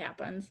okay. It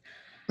happens.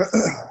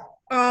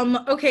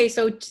 Okay,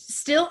 so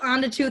still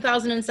on to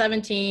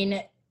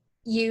 2017.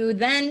 You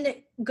then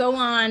go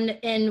on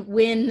and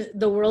win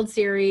the World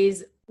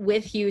Series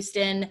with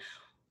Houston.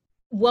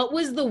 What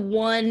was the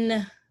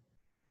one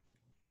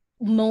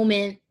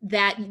moment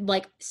that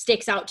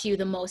sticks out to you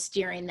the most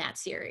during that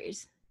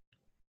series?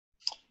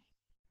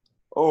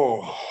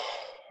 Oh,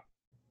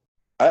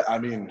 I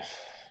mean,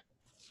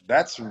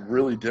 that's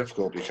really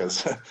difficult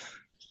because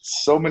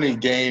so many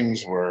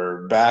games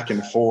were back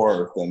and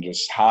forth and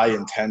just high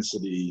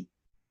intensity.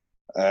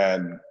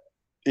 And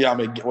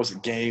was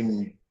it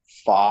game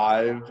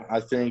 5, I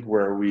think,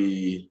 where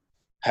we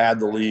had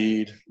the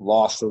lead,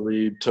 lost the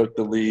lead, took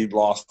the lead,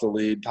 lost the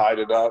lead, tied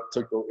it up,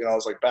 it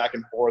was back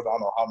and forth. I don't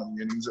know how many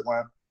innings it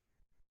went.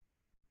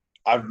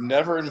 I've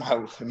never in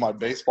my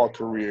baseball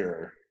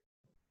career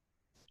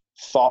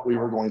thought we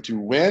were going to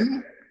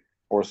win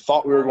or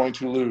thought we were going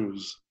to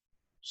lose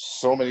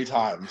so many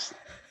times.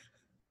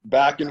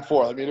 Back and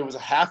forth. I mean, it was a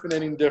half an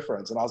inning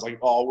difference. And I was like,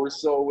 oh, we're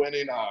so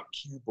winning. Oh, I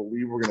can't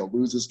believe we're going to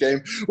lose this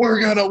game. We're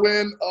going to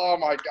win. Oh,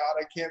 my God,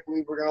 I can't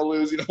believe we're going to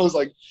lose. It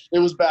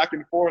was back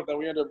and forth. And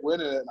we ended up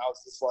winning it. And I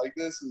was just like,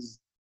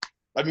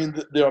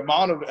 the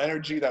amount of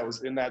energy that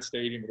was in that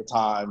stadium at the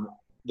time,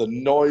 the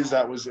noise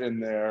that was in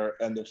there,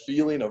 and the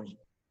feeling of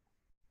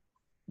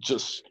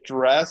just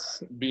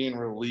stress being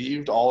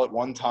relieved all at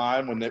one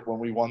time when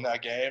we won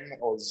that game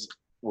was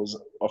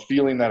a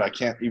feeling that I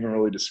can't even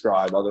really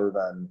describe other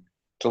than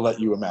to let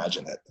you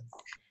imagine it.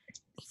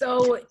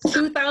 So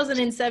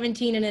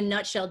 2017 in a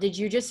nutshell, did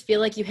you just feel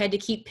like you had to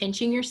keep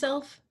pinching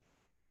yourself?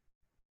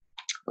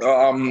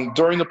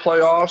 During the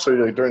playoffs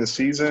or during the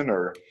season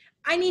or?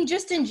 I mean,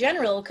 just in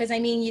general, because I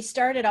mean, you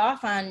started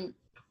off on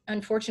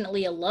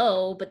unfortunately a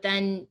low, but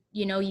then,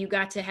 you know, you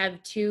got to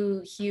have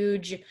two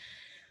huge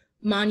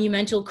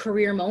monumental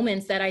career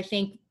moments that I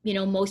think, you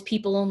know, most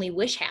people only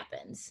wish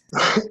happens.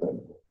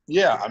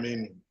 Yeah, I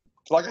mean,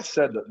 like I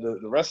said, the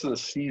rest of the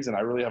season,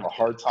 I really have a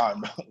hard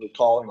time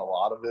recalling a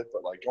lot of it,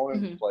 but like going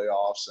into the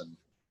playoffs and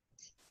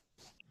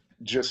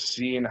just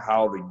seeing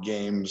how the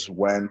games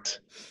went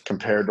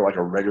compared to like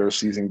a regular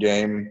season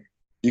game,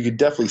 you could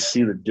definitely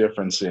see the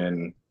difference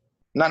in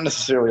not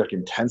necessarily like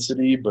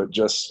intensity, but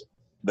just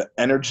the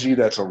energy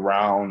that's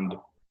around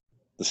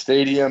the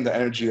stadium, the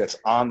energy that's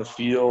on the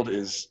field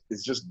is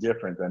just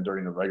different than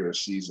during the regular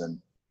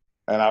season.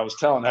 And I was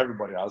telling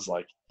everybody, I was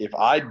like, if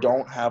I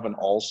don't have an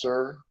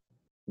ulcer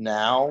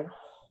now,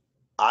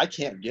 I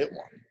can't get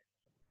one.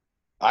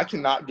 I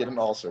cannot get an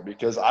ulcer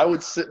because I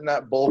would sit in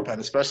that bullpen,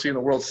 especially in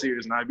the World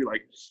Series, and I'd be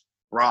like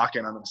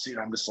rocking on the seat.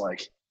 I'm just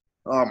like,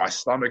 oh, my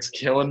stomach's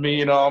killing me.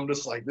 You know, I'm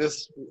just like,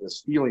 this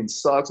feeling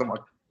sucks. I'm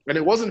like, and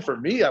it wasn't for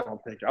me, I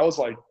don't think. I was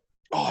like,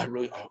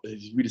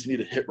 we just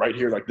need a hit right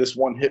here. Like this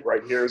one hit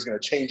right here is going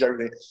to change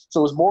everything.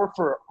 So it was more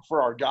for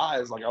our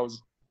guys. Like I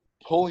was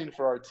pulling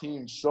for our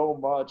team so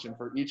much and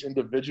for each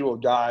individual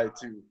guy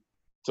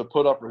to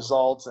put up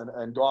results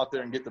and go out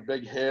there and get the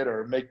big hit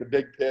or make the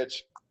big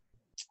pitch.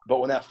 But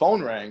when that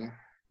phone rang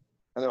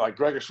and they're like,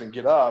 Gregerson,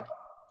 get up,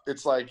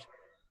 it's like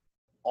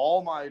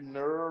all my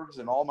nerves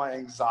and all my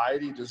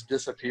anxiety just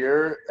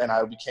disappear and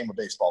I became a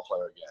baseball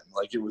player again.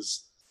 Like it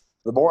was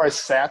the more I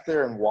sat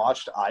there and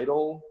watched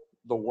idle,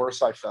 the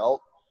worse I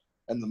felt.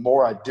 And the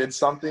more I did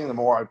something, the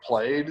more I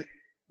played,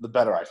 the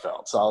better I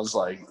felt. So I was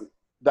like,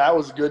 that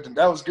was good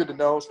to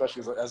know,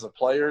 especially as a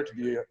player,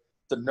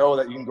 to know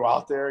that you can go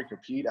out there and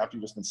compete after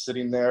you've just been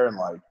sitting there and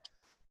like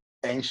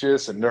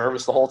anxious and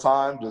nervous the whole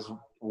time, just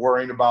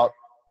worrying about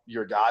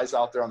your guys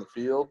out there on the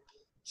field.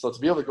 So to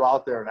be able to go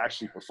out there and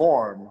actually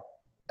perform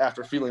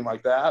after feeling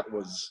like that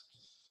was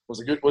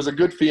a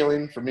good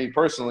feeling for me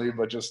personally,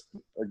 but just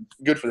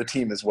good for the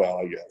team as well,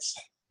 I guess.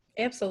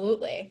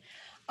 Absolutely.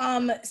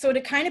 So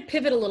to kind of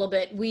pivot a little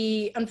bit,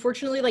 we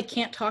unfortunately like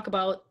can't talk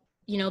about,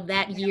 you know,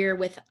 that year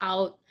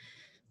without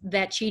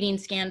that cheating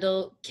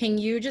scandal. Can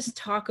you just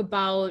talk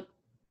about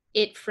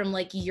it from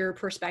like your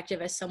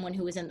perspective as someone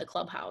who was in the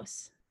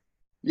clubhouse?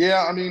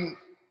 Yeah, I mean,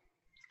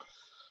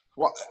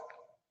 well,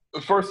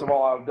 first of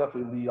all, I would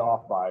definitely lead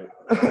off by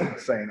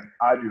saying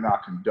I do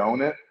not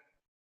condone it,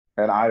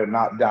 and I am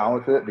not down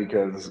with it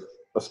because,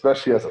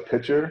 especially as a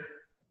pitcher,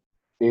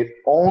 it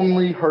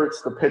only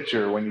hurts the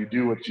pitcher when you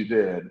do what you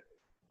did,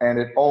 and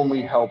it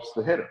only helps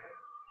the hitter.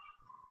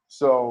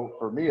 So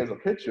for me as a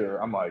pitcher,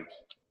 I'm like,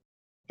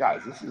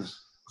 guys, this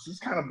is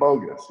kind of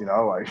bogus, you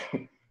know.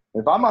 Like,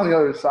 if I'm on the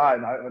other side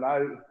and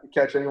I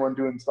catch anyone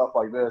doing stuff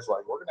like this,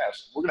 like we're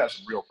gonna have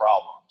some real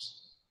problems.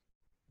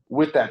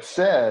 With that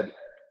said,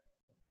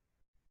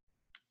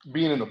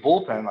 being in the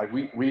bullpen, like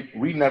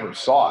we never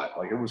saw it.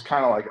 Like it was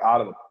kind of like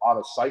out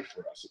of sight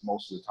for us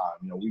most of the time.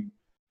 You know, we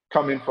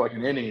come in for like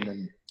an inning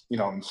and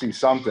and see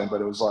something,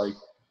 but it was like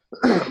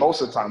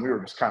most of the time we were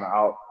just kind of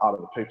out of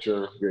the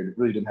picture. We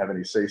really didn't have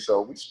any say.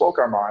 So we spoke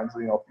our minds.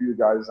 You know, a few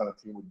guys on the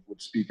team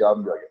would speak up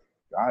and be like,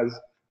 guys,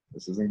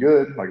 this isn't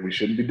good. Like we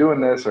shouldn't be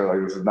doing this, or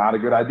like this is not a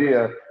good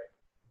idea.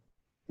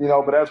 You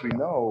know, but as we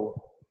know,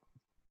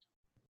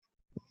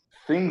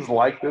 things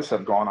like this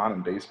have gone on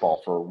in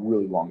baseball for a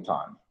really long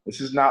time.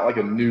 This is not like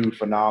a new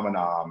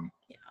phenomenon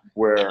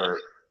where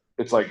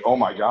it's like, oh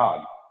my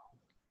God,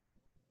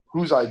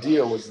 whose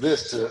idea was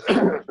this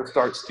to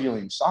start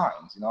stealing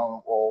signs? You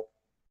know, well,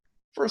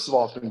 first of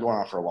all, it's been going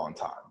on for a long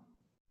time.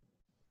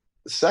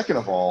 Second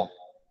of all,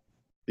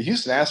 the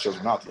Houston Astros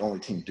are not the only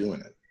team doing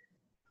it.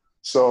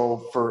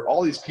 So for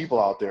all these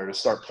people out there to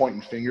start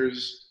pointing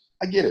fingers,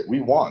 I get it.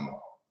 We won.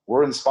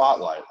 We're in the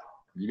spotlight.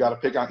 You got to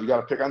pick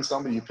on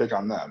somebody, you pick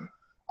on them.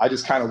 I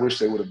just kind of wish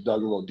they would have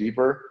dug a little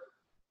deeper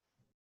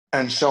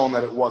and shown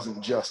that it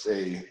wasn't just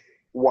a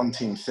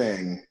one-team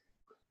thing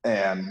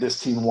and this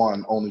team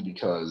won only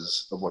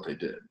because of what they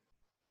did.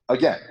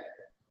 Again,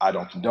 I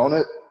don't condone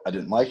it. I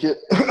didn't like it.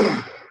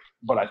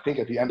 But I think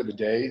at the end of the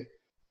day,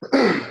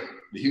 the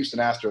Houston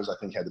Astros, I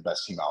think, had the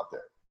best team out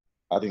there.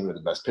 I think we had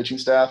the best pitching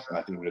staff, and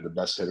I think we had the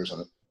best hitters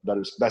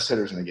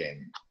in the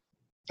game.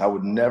 I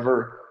would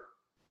never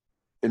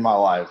in my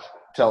life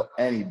tell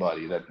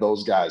anybody that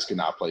those guys could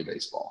not play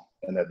baseball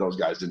and that those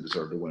guys didn't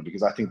deserve to win,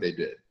 because I think they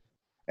did.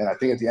 And I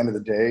think at the end of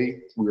the day,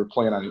 we were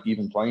playing on an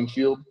even playing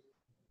field.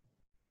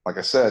 Like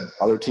I said,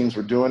 other teams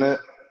were doing it.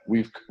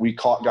 We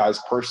caught guys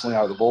personally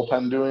out of the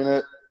bullpen doing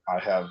it. I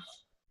have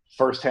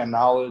firsthand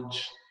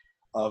knowledge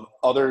of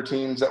other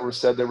teams that were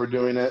said they were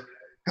doing it.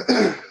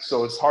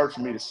 So it's hard for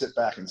me to sit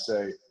back and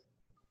say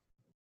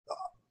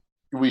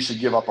we should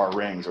give up our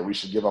rings or we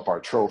should give up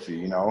our trophy,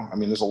 you know? I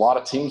mean, there's a lot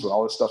of teams when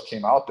all this stuff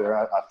came out there,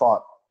 I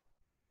thought,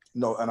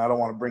 no, and I don't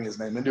want to bring his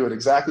name into it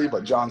exactly,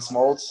 but John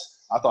Smoltz,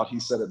 I thought he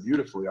said it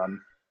beautifully on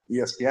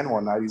ESPN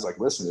one night. He's like,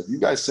 listen, if you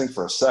guys think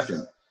for a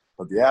second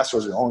that the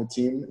Astros are the only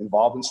team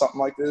involved in something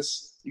like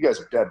this, you guys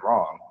are dead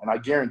wrong. And I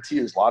guarantee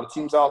there's a lot of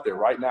teams out there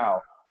right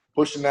now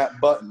pushing that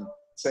button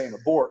saying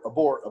abort,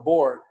 abort,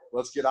 abort.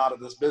 Let's get out of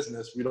this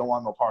business. We don't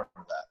want no part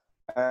of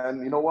that.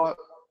 And you know what?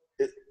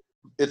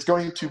 It's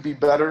going to be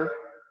better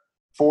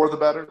for the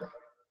better.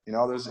 You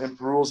know, there's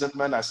rules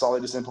implemented. I saw they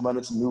just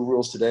implemented some new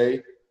rules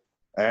today,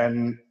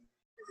 and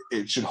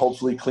it should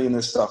hopefully clean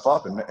this stuff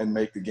up and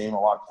make the game a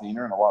lot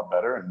cleaner and a lot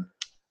better and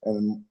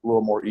a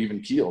little more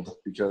even keeled.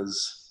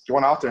 Because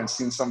going out there and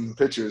seeing some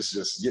pitchers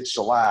just get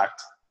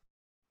shellacked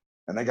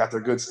and they got their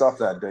good stuff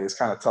that day is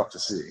kind of tough to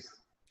see.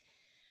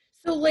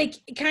 So, like,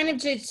 kind of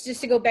just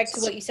to go back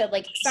to what you said,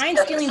 like, sign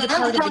stealing is a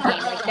part of the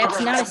game. Like, that's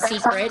not a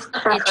secret.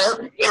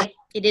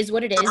 It is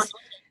what it is.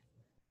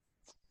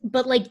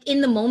 But, like,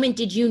 in the moment,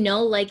 did you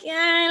know, like,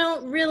 I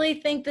don't really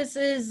think this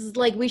is,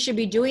 like, we should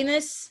be doing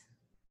this?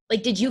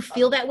 Like, did you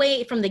feel that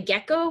way from the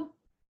get-go?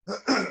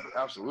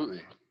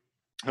 Absolutely.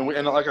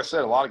 And like I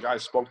said, a lot of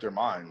guys spoke their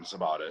minds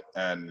about it.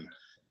 And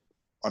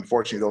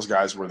unfortunately, those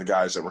guys were the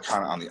guys that were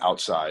kind of on the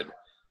outside,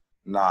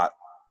 not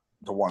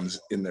the ones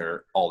in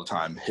there all the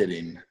time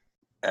hitting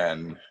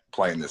and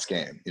playing this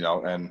game, you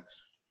know. And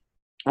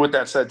with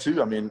that said,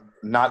 too, I mean,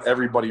 not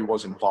everybody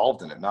was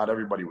involved in it. Not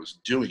everybody was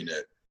doing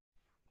it.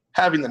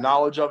 Having the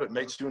knowledge of it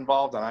makes you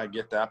involved, and I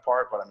get that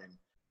part. But, I mean,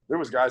 there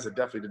was guys that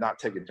definitely did not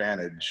take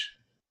advantage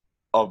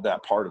of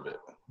that part of it,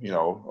 you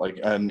know. Like,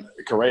 and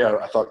Correa,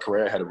 I thought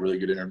Correa had a really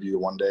good interview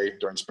one day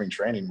during spring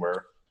training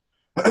where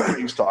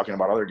he was talking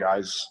about other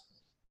guys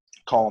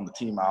calling the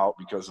team out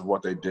because of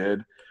what they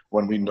did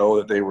when we know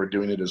that they were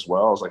doing it as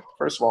well. I was like,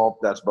 first of all,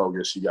 that's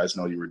bogus. You guys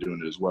know you were doing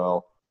it as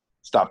well.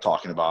 Stop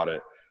talking about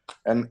it.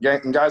 And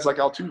guys like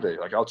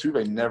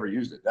Altuve never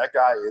used it. That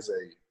guy is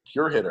a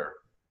pure hitter.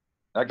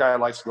 That guy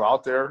likes to go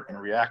out there and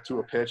react to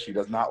a pitch. He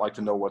does not like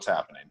to know what's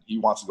happening. He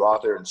wants to go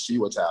out there and see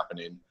what's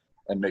happening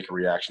and make a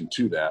reaction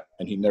to that,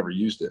 and he never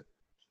used it.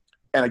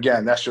 And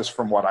again, that's just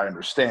from what I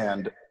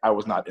understand. I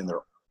was not in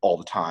there all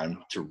the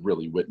time to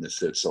really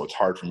witness it, so it's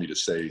hard for me to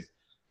say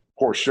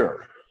for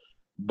sure.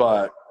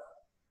 But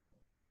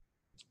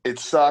it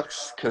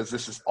sucks because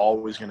this is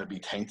always going to be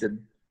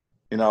tainted,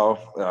 you know.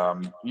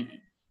 You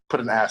put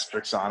an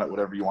asterisk on it,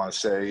 whatever you want to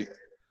say.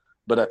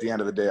 But at the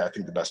end of the day, I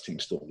think the best team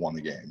still won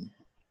the game.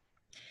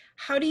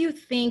 How do you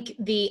think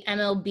the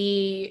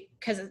MLB,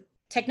 because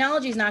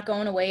technology is not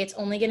going away, it's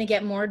only going to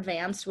get more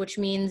advanced, which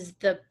means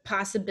the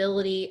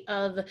possibility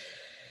of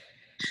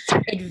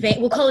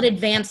we'll call it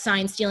advanced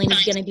sign stealing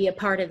is going to be a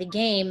part of the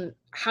game.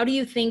 How do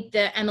you think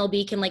the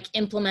MLB can, like,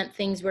 implement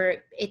things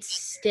where it's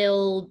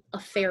still a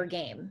fair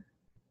game?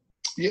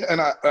 Yeah,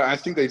 and I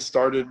think they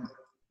started.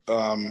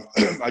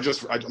 I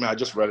just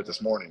read it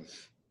this morning.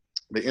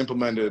 They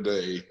implemented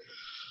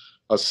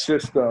a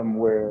system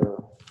where,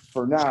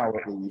 for now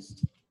at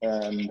least,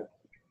 and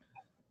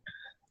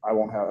I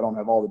don't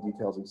have all the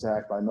details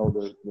exact, but I know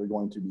that they're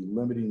going to be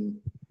limiting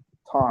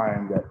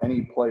time that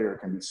any player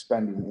can be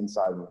spending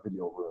inside of a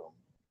video room.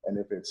 And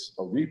if it's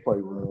a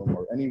replay room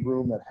or any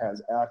room that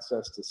has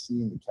access to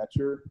seeing the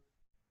catcher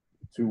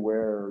to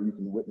where you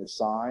can witness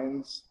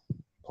signs,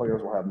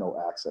 players will have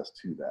no access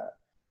to that.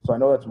 So I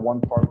know that's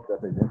one part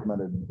that they've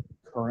implemented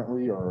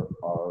currently or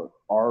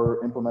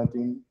are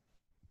implementing.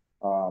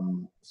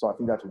 So I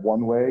think that's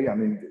one way. I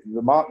mean, the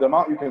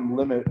amount you can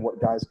limit what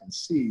guys can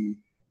see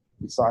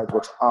besides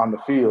what's on the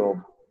field,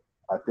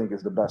 I think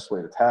is the best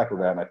way to tackle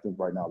that. And I think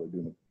right now they're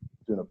doing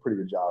a pretty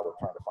good job of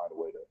trying to find a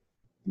way to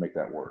make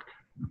that work.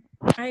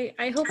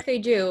 I hope they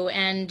do.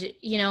 And,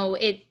 you know,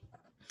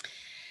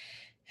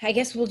 I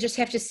guess we'll just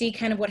have to see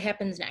kind of what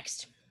happens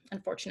next,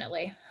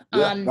 unfortunately.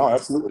 Yeah, no,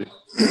 absolutely.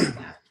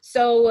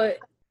 So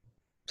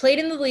played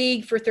in the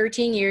league for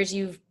 13 years.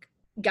 You've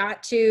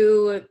got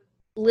to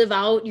live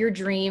out your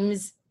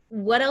dreams.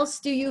 What else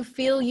do you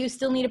feel you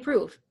still need to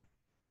prove?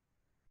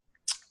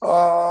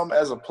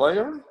 As a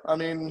player, I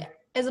mean.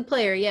 As a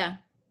player, yeah.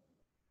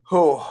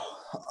 Oh,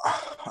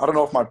 I don't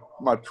know if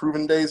my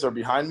proven days are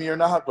behind me or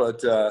not,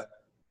 but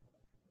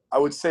I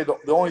would say the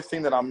only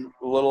thing that I'm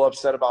a little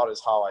upset about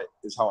is how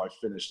I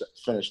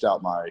finished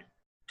out my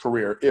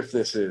career. If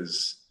this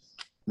is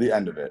the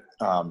end of it,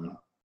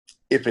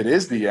 if it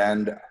is the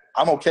end,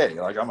 I'm okay.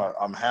 Like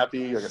I'm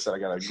happy. Like I said, I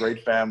got a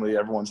great family.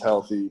 Everyone's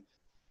healthy.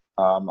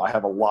 I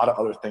have a lot of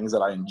other things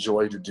that I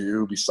enjoy to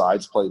do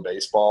besides play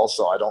baseball,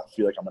 so I don't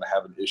feel like I'm going to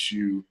have an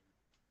issue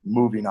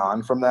moving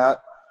on from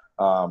that.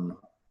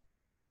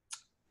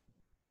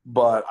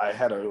 But I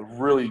had a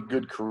really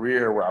good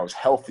career where I was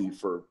healthy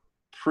for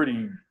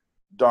pretty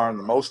darn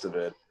the most of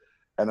it.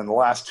 And then the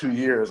last 2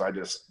 years, I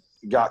just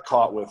got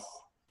caught with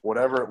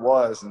whatever it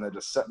was, and it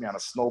just set me on a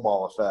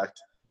snowball effect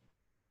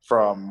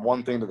from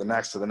one thing to the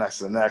next to the next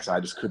to the next, and I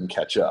just couldn't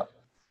catch up.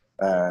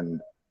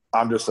 And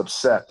I'm just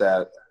upset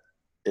that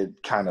it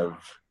kind of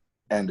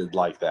ended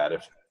like that,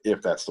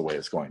 if that's the way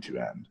it's going to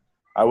end.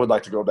 I would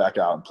like to go back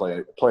out and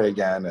play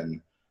again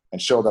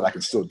and show that I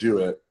can still do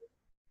it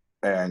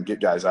and get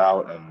guys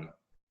out and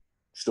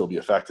still be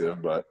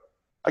effective. But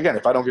again,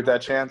 if I don't get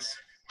that chance,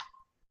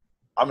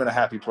 I'm in a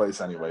happy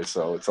place anyway,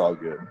 so it's all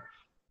good.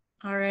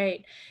 All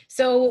right.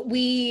 So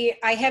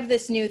I have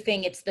this new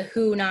thing. It's the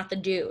who, not the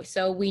do.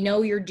 So we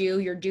know your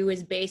do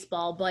is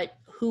baseball, but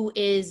who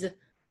is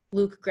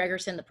Luke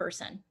Gregerson, the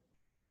person?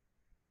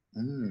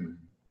 Mm,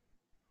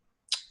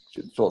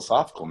 getting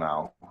philosophical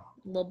now. A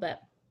little bit.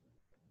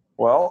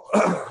 Well,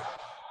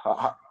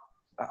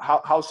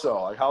 how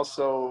so? Like, how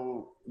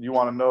so? You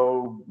want to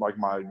know like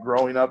my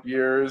growing up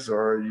years,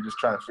 or are you just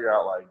trying to figure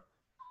out like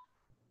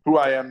who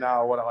I am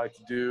now, what I like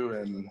to do,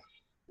 and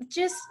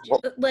Just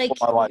what like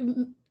my life?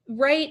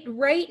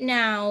 right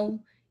now,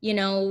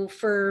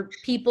 for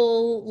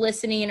people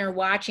listening or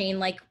watching,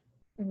 like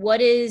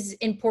what is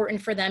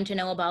important for them to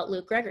know about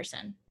Luke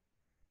Gregerson?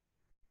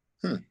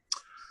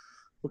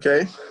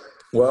 Okay.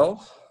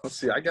 Well, let's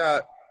see. I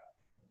got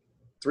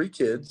 3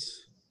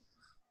 kids.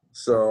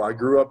 So I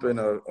grew up in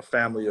a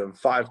family of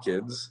 5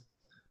 kids.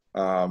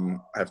 I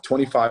have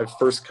 25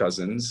 first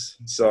cousins.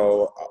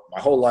 So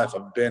my whole life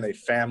I've been a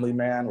family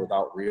man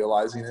without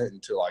realizing it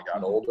until I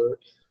got older.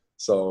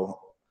 So,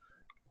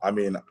 I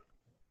mean,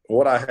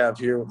 what I have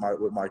here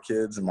with my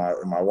kids and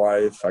my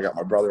wife, I got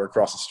my brother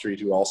across the street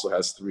who also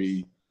has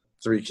three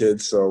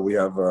kids. So we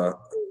have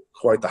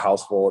quite the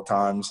house full at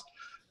times.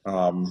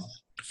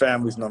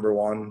 Family's number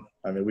one.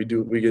 I mean,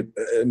 we get,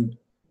 and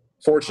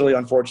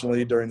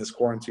unfortunately, during this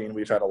quarantine,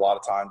 we've had a lot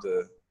of time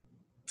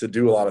to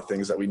do a lot of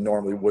things that we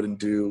normally wouldn't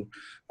do.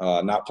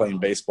 Not playing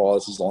baseball.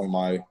 This is only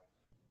my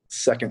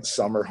second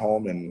summer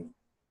home in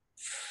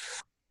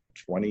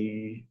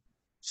 20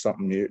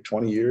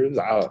 years.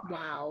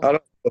 Wow. I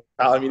don't know.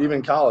 I mean, even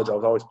in college, I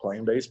was always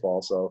playing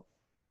baseball. So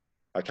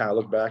I kind of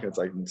look back and it's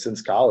like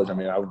since college, I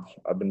mean,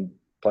 I've been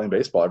playing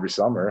baseball every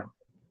summer.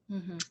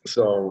 Mm-hmm.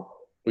 So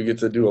we get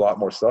to do a lot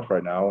more stuff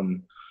right now.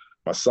 And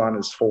my son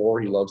is 4.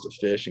 He loves to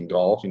fish and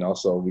golf,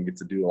 so we get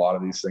to do a lot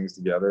of these things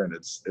together. And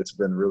it's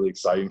been really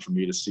exciting for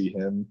me to see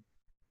him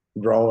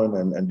growing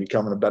and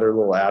becoming a better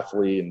little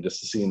athlete, and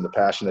just to seeing the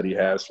passion that he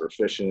has for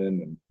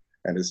fishing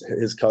and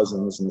his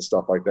cousins and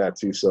stuff like that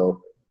too.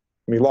 So,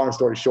 I mean, long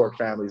story short,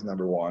 family's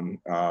number one.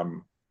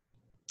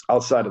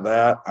 Outside of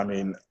that, I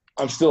mean,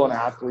 I'm still an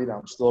athlete.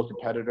 I'm still a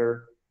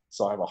competitor.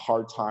 So I have a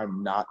hard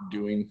time not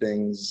doing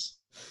things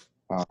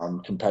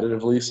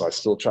competitively. So I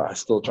still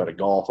try to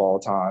golf all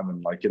the time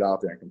and like get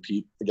out there and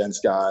compete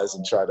against guys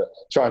and try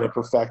to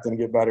perfect and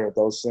get better at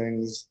those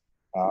things.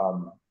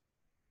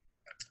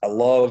 I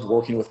love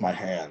working with my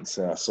hands.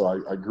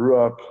 So I grew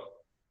up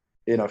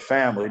in a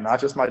family, not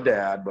just my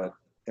dad, but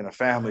in a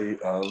family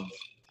of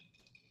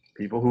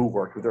people who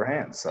worked with their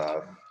hands.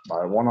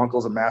 My one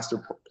uncle's a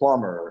master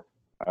plumber.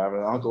 I have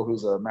an uncle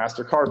who's a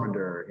master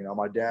carpenter.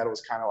 My dad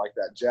was kind of like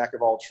that jack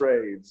of all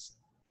trades.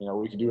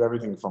 We could do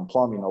everything from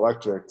plumbing,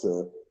 electric,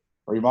 to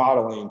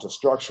remodeling, to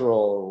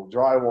structural,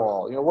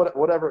 drywall,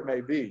 whatever it may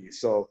be.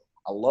 So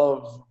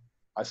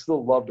I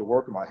still love to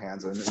work with my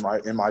hands. And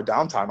in my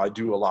downtime, I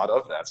do a lot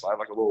of that. So I have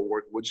like a little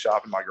wood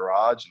shop in my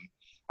garage. And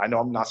I know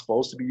I'm not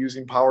supposed to be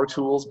using power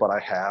tools, but I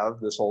have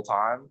this whole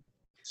time.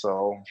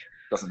 So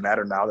it doesn't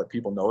matter now that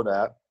people know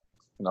that.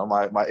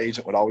 My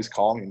agent would always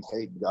call me and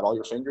say, "Hey, you got all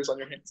your fingers on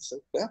your hands?" I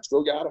say, "Yeah,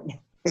 still got them."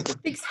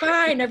 Everything's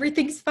fine.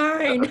 Everything's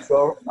fine.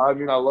 So, I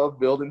mean, I love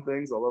building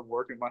things. I love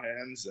working my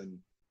hands and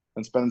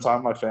spending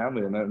time with my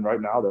family. And then right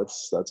now,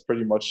 that's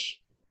pretty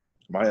much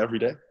my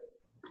everyday.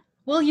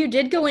 Well, you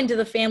did go into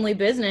the family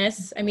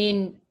business. I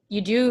mean,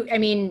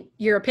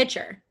 you're a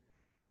pitcher.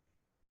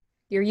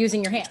 You're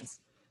using your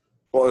hands.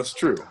 Well, it's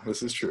true.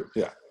 This is true.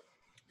 Yeah.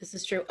 This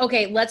is true.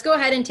 Okay, let's go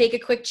ahead and take a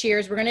quick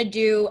cheers. We're going to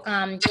do,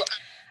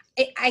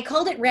 I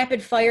called it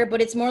rapid fire,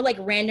 but it's more like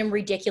random,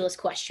 ridiculous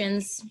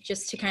questions,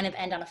 just to kind of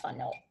end on a fun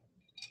note.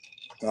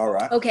 All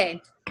right.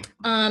 Okay.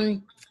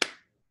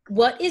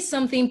 What is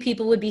something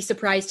people would be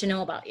surprised to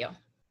know about you?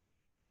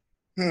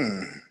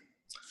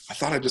 I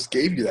thought I just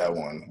gave you that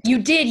one. You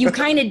did. You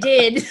kind of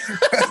did.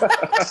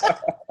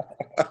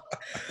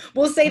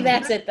 We'll say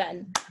that's it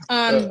then.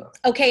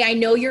 Okay, I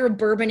know you're a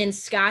bourbon and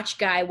scotch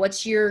guy.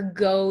 What's your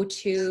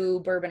go-to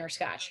bourbon or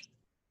scotch?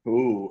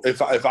 Ooh,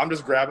 if I'm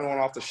just grabbing one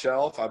off the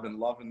shelf, I've been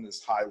loving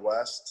this High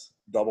West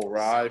double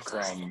rye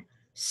from.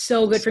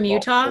 So good from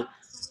Utah.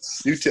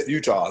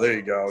 Utah, there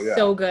you go. Yeah.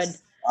 So good.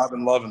 I've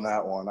been loving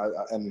that one.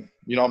 I'm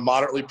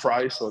moderately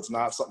priced, so it's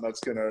not something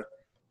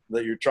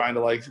that you're trying to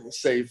like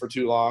save for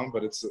too long.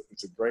 But it's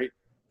a great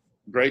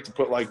to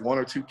put like 1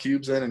 or 2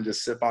 cubes in and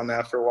just sip on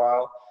that for a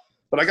while.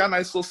 But I got a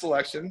nice little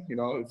selection.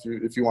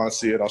 If you want to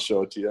see it, I'll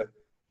show it to you.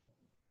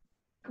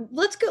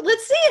 Let's go.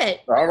 Let's see it.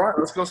 All right,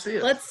 let's go see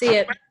it. Let's see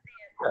it.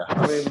 Yeah,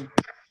 I mean,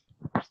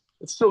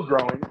 it's still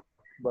growing,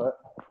 but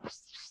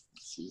let's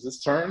see. Is this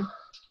turn?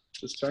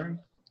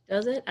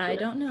 Does it? I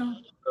don't know.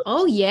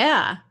 Oh,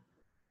 yeah.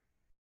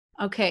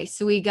 Okay,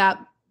 so we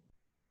got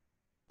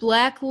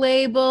Black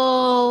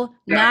Label,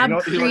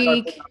 Knob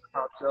Creek.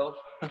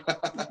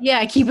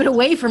 Yeah, keep it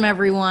away from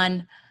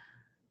everyone.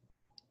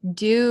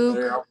 Duke.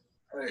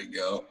 There you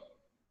go.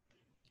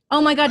 Oh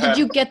my God, did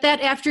you get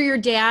that after your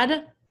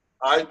dad?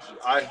 I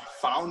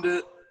found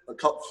it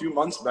few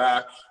months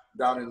back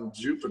down in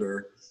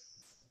Jupiter,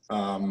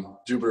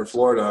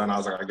 Florida, and I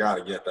was like, I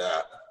gotta get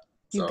that.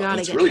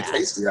 It's really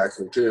tasty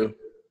actually too.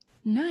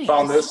 Nice.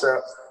 Found this at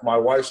my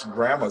wife's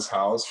grandma's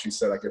house. She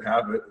said I could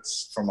have it.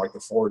 It's from like the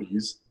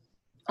 40s.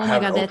 Oh my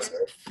God, that's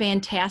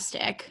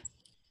fantastic.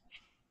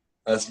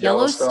 That's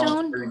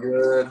Yellowstone. Pretty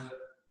good.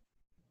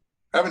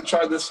 I haven't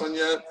tried this one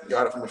yet.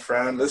 Got it from a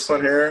friend. This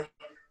one here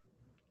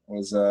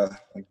was a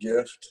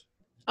gift.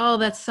 Oh,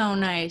 that's so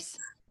nice.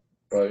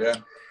 But yeah,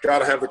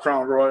 gotta have the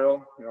Crown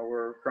Royal. You know,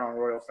 we're a Crown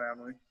Royal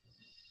family.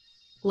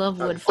 Love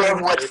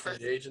Woodford. Woodford.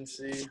 The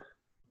agency.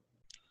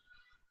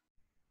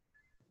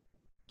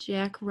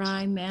 Jack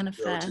Rye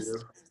Manifest.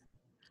 Go-to.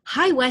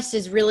 High West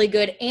is really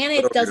good, and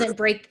it doesn't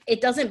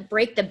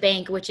break the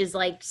bank, which is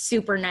like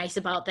super nice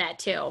about that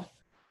too.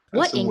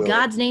 What in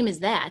God's name is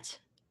that?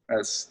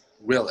 That's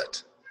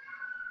Willet.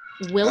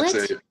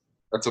 Willet?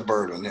 That's a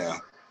bourbon, yeah.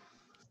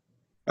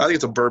 I think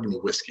it's a bourbon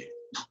whiskey.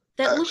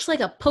 That looks like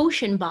a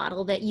potion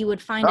bottle that you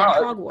would find at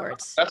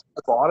Hogwarts. That's what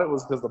I thought it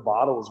was, because the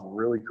bottle was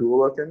really cool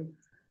looking,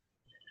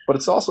 but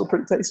it's also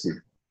pretty tasty.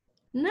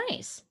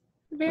 Nice.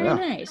 Very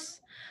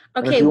nice.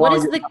 And Okay, what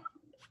is the...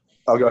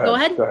 Oh, go ahead. Go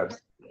ahead? Go ahead.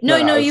 No,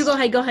 you go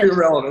ahead. Go ahead.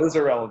 Irrelevant. It's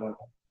irrelevant.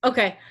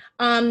 Okay.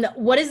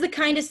 What is the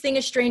kindest thing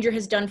a stranger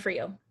has done for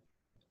you?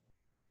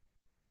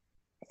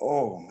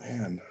 Oh,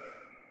 man.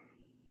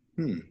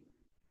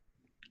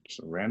 Just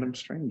a random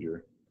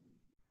stranger.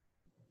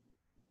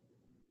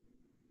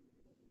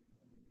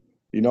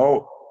 You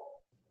know,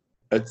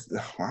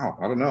 wow,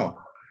 I don't know.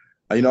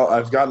 You know,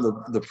 I've gotten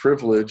the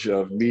privilege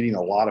of meeting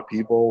a lot of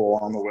people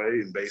along the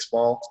way in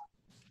baseball.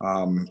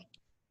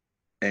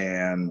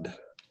 And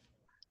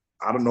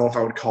I don't know if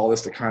I would call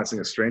this the kind of thing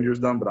a stranger's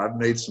done, but I've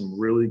made some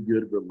really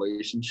good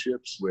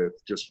relationships with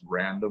just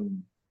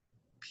random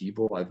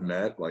people I've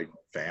met, like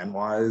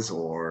fan-wise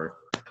or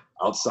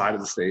outside of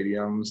the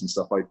stadiums and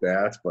stuff like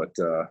that. But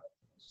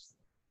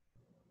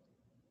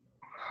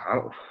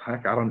I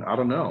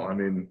don't know. I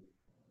mean,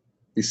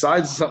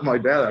 besides something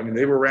like that, I mean,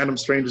 they were random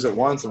strangers at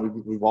once, and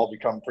we've all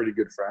become pretty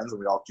good friends, and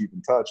we all keep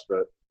in touch.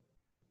 But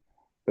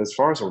as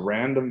far as a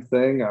random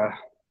thing,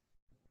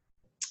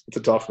 it's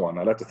a tough one.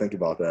 I'd have to think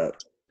about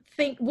that.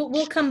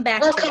 We'll come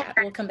back to that.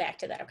 We'll come back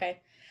to that, okay?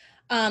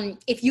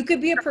 If you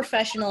could be a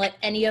professional at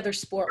any other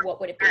sport, what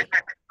would it be?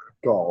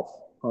 Golf,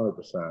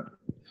 100%.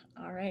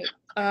 All right.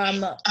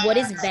 What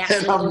is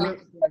vastly I'm not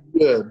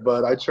good,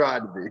 but I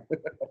tried to be.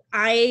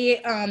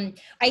 I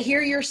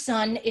hear your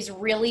son is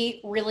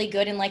really, really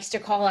good and likes to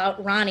call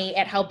out Ronnie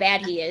at how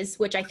bad he is,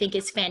 which I think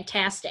is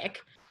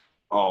fantastic.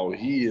 Oh,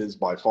 he is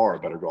by far a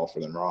better golfer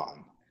than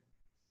Ron.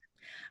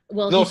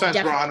 Well, no offense,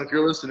 Ron, if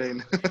you're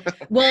listening.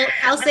 Well,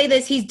 I'll say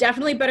this. He's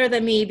definitely better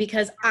than me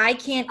because I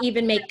can't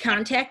even make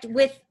contact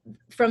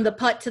from the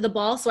putt to the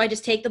ball. So I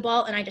just take the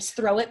ball and I just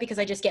throw it because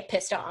I just get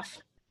pissed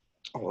off.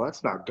 Oh,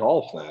 that's not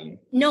golf then.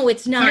 No,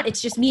 it's not.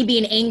 It's just me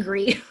being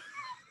angry.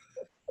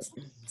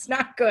 It's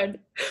not good.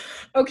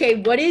 Okay,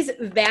 what is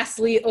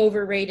vastly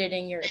overrated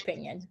in your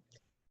opinion?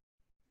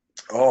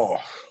 Oh,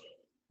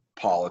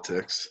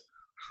 politics.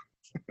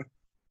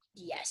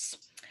 Yes.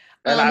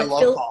 And I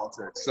love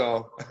politics,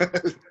 so.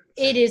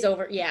 It is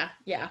over. Yeah.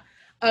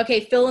 Okay,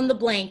 fill in the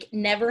blank.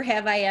 Never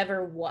have I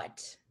ever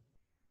what?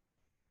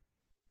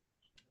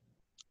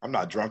 I'm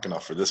not drunk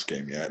enough for this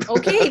game yet.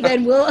 Okay,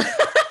 then we'll.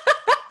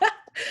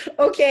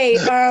 Okay,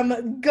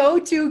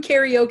 go-to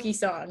karaoke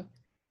song.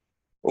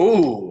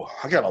 Ooh,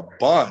 I got a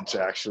bunch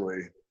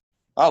actually.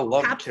 I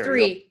love Top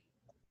karaoke.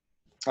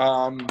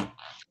 3.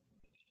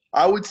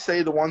 I would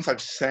say the ones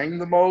I've sang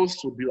the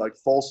most would be like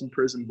Folsom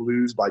Prison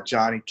Blues by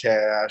Johnny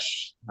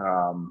Cash.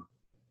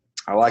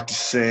 I like to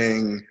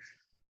sing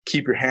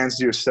Keep Your Hands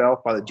to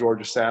Yourself by the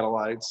Georgia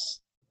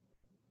Satellites.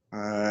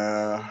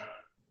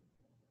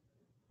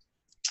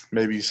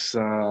 Maybe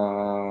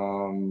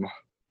some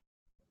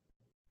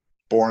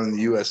Born in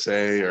the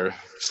USA or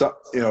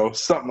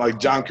something like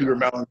John Cougar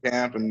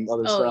Mellencamp and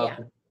other stuff.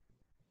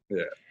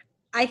 Yeah.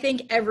 I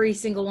think every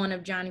single one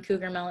of John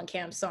Cougar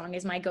Mellencamp's song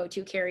is my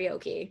go-to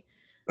karaoke.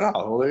 Oh,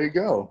 well, there you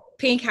go.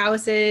 Pink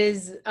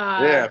Houses.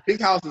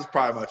 Pink House is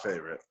probably my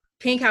favorite.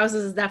 Pink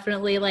Houses is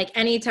definitely like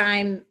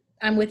anytime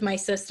I'm with my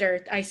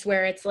sister, I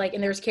swear it's like,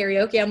 and there's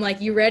karaoke, I'm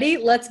like, you ready?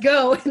 Let's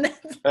go.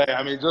 Hey,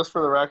 I mean, just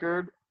for the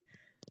record,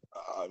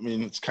 I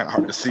mean, it's kind of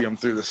hard to see them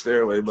through the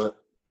stairway, but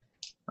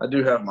I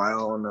do have my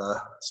own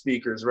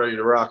speakers ready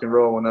to rock and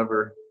roll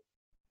whenever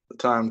the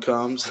time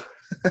comes.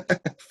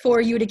 For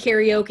you to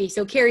karaoke.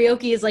 So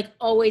karaoke is like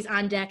always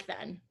on deck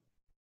then.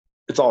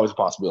 It's always a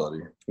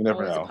possibility. You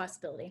never know. Always a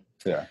possibility.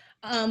 Yeah.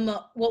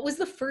 What was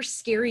the first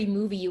scary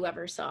movie you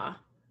ever saw?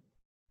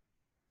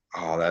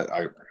 Oh,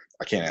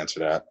 I can't answer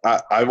that.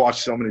 I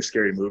watched so many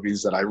scary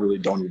movies that I really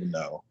don't even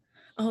know.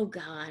 Oh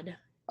God.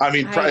 I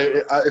mean,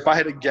 if I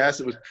had to guess,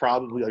 it was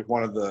probably like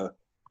one of the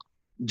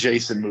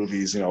Jason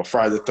movies,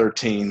 Friday the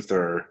 13th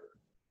or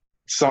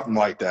something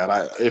like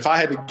that. If I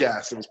had to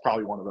guess, it was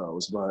probably one of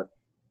those. But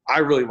I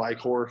really like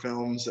horror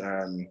films,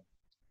 and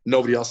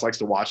nobody else likes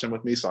to watch them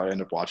with me, so I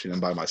end up watching them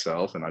by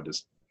myself, and I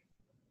just,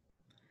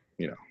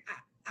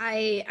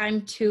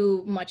 I'm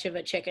too much of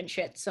a chicken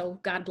shit, so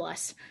God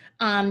bless.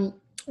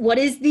 What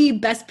is the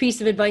best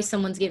piece of advice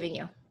someone's giving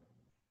you?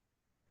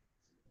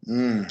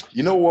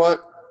 You know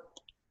what?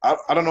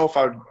 I don't know if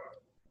a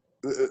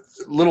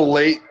little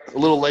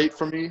late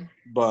for me,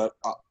 but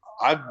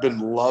I've been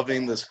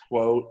loving this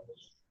quote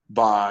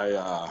by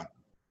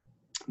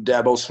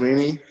Dabo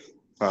Swinney,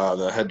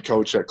 the head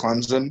coach at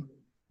Clemson.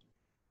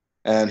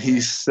 And he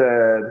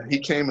said, he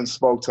came and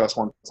spoke to us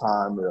one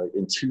time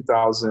in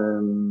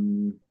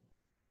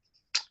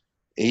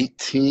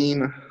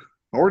 2018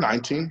 or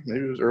 19,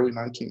 maybe it was early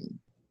 19.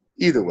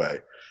 Either way,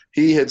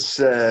 he had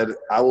said,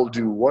 I will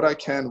do what I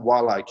can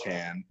while I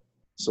can,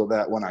 so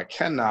that when I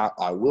cannot,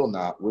 I will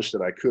not wish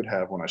that I could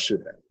have when I should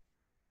have.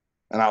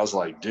 And I was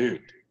like,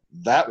 dude,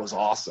 that was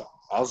awesome.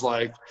 I was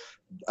like,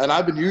 and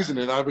I've been using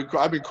it. I've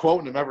been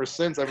quoting him ever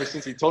since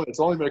he told me. It's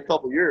only been a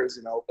couple years,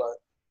 but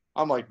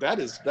I'm like,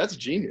 that's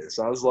genius.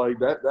 I was like,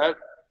 that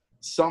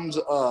sums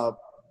up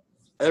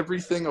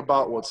everything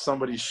about what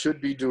somebody should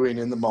be doing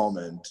in the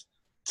moment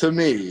to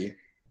me,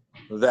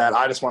 that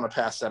I just want to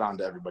pass that on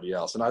to everybody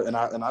else. And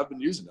I've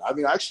been using it. I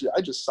mean, actually,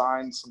 I just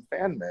signed some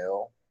fan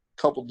mail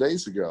a couple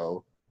days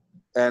ago,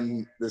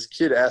 and this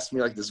kid asked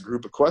me like this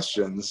group of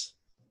questions,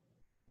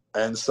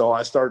 and so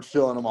I started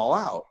filling them all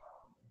out,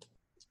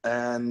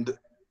 and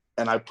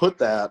I put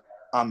that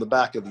on the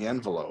back of the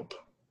envelope.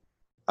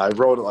 I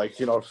wrote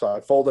it so I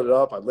folded it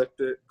up, I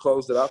licked it,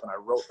 closed it up, and I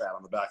wrote that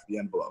on the back of the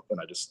envelope,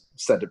 and I just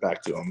sent it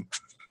back to him.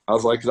 I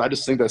was like, 'cause I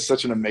just think that's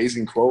such an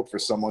amazing quote for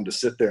someone to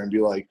sit there and be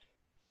like,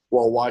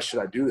 well, why should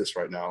I do this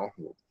right now?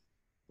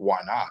 Why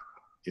not?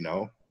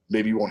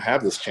 Maybe you won't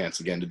have this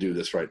chance again to do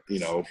this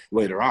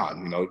later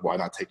on. Why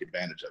not take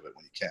advantage of it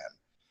when you can?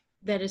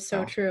 That is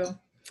so true.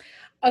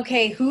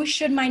 Okay, who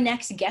should my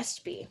next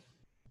guest be?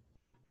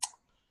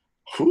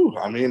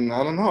 I mean,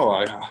 I don't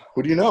know.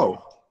 Who do you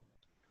know?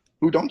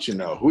 Who don't you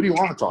know? Who do you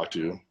want to talk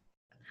to?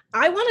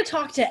 I want to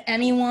talk to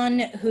anyone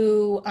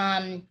who,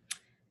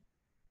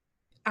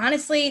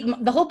 honestly,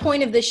 the whole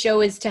point of this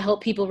show is to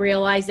help people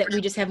realize that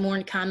we just have more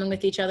in common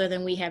with each other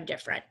than we have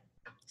different.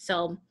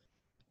 So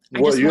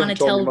I just want to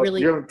tell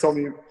really. You haven't told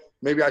me.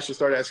 Maybe I should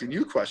start asking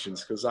you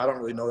questions, because I don't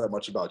really know that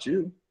much about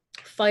you.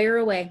 Fire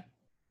away.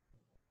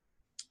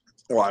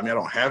 Well, I mean, I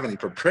don't have any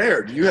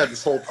prepared. You had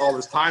all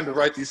this time to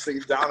write these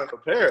things down and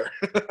prepare.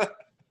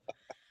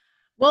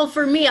 Well,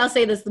 for me, I'll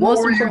say this. What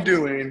were you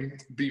doing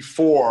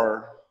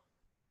before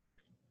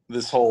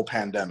this whole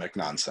pandemic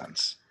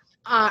nonsense?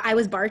 I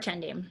was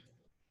bartending.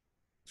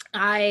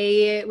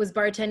 I was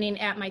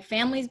bartending at my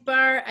family's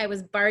bar. I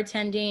was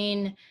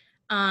bartending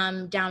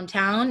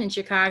downtown in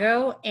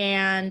Chicago,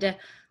 and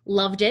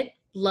loved it.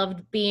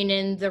 Loved being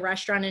in the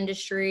restaurant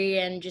industry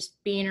and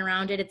just being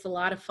around it. It's a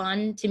lot of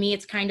fun. To me,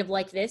 it's kind of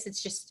like this.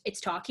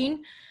 It's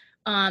talking.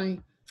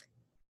 And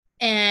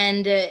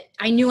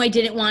I knew I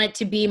didn't want it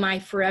to be my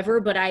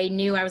forever, but I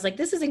knew I was like,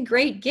 this is a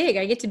great gig.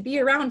 I get to be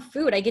around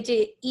food. I get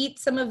to eat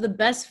some of the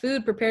best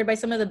food prepared by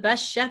some of the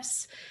best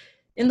chefs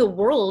in the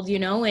world,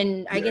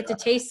 and I get to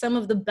taste some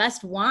of the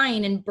best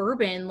wine and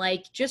bourbon,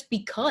 just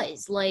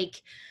because,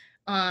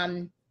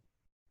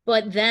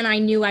 but then I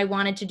knew I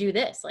wanted to do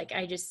this.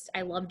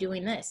 I love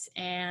doing this.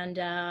 And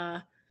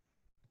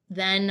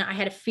then I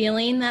had a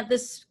feeling that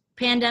this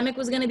pandemic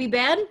was going to be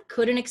bad.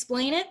 Couldn't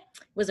explain it.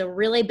 It was a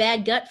really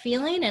bad gut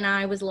feeling. And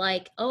I was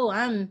like, oh,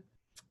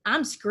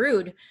 I'm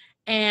screwed.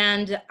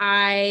 And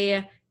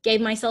I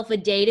gave myself a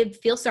day to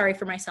feel sorry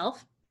for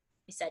myself.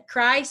 I said,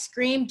 cry,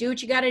 scream, do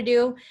what you got to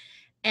do.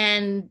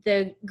 And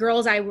the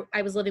girls I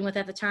was living with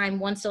at the time,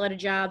 one still had a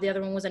job, the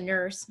other one was a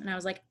nurse. And I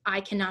was like, I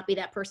cannot be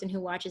that person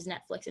who watches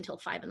Netflix until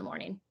 5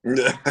 a.m.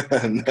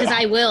 Because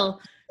I will.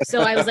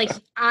 So I was like,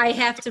 I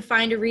have to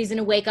find a reason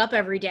to wake up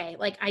every day.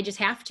 I just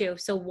have to.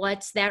 So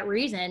what's that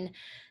reason?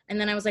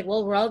 And then I was like,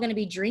 well, we're all going to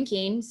be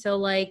drinking. So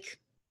let's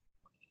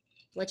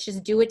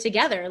just do it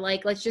together.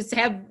 Let's just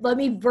let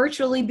me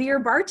virtually be your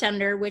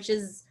bartender, which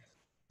is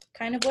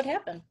kind of what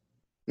happened.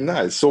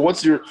 Nice. So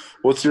what's your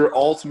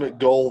ultimate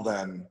goal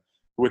then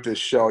with this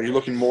show? Are you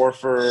looking more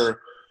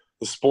for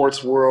the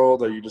sports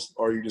world? Are you just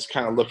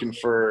kind of looking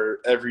for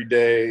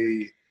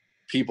everyday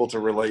people to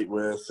relate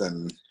with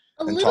and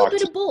a little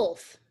bit of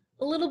both?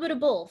 A little bit of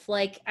both.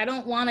 I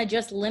don't want to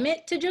just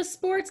limit to just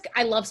sports.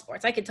 I love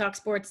sports. I could talk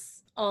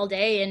sports all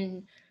day,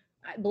 and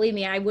believe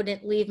me, I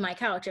wouldn't leave my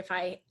couch if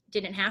I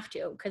didn't have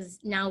to, because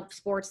now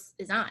sports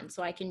is on,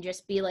 so I can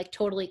just be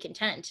totally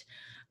content.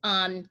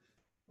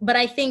 But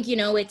I think,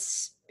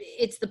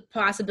 it's the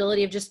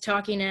possibility of just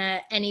talking to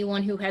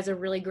anyone who has a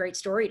really great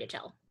story to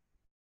tell.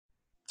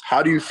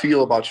 How do you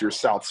feel about your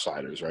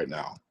Southsiders right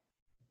now?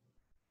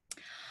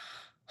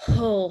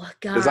 Oh,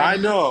 God. Because I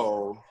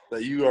know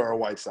that you are a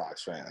White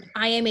Sox fan.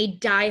 I am a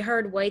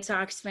diehard White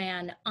Sox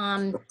fan.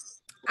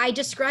 I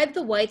describe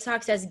the White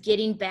Sox as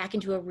getting back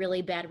into a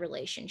really bad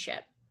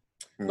relationship.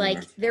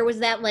 There was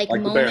that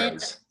moment. The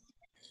Bears.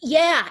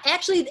 Yeah,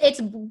 actually,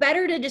 it's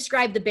better to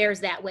describe the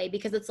Bears that way,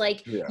 because it's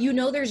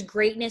there's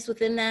greatness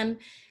within them,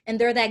 and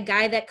they're that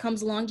guy that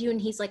comes along to you and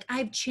he's like,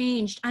 I've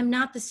changed. I'm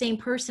not the same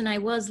person I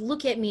was.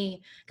 Look at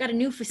me. Got a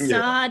new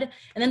facade. Yeah.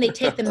 And then they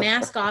take the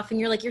mask off and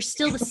you're like, you're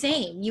still the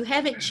same. You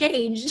haven't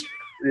changed.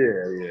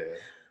 Yeah.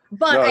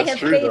 But no, I have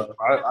faith.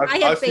 I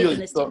have faith in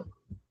this team.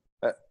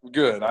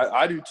 Good.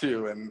 I do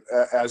too. And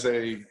as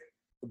a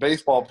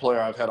baseball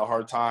player, I've had a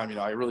hard time.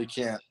 I really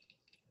can't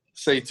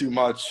say too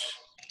much.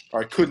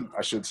 Or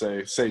I should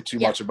say too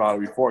much about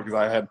it before, because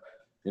I had,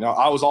 I'm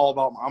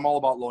all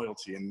about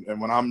loyalty.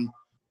 And when I'm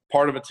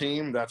part of a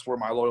team, that's where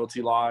my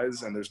loyalty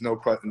lies, and there's no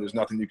question, there's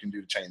nothing you can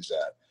do to change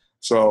that.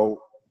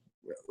 So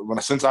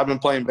since I've been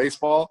playing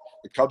baseball,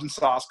 the Cubs and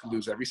Sox could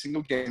lose every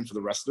single game for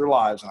the rest of their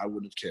lives, and I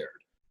wouldn't have cared.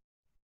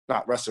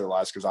 Not rest of their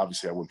lives, because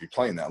obviously I wouldn't be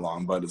playing that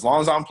long, but as long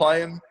as I'm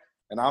playing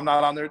and I'm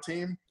not on their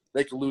team,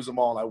 they could lose them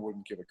all and I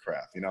wouldn't give a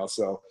crap, you know?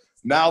 So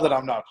now that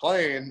I'm not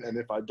playing, and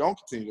if I don't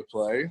continue to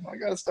play, I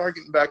got to start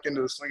getting back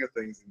into the swing of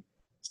things and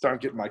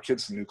start getting my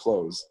kids some new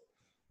clothes.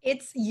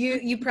 It's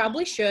you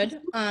probably should.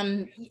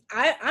 I'm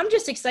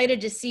just excited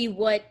to see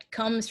what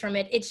comes from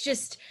it.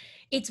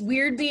 It's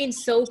weird being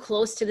so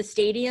close to the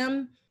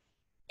stadium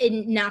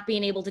and not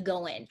being able to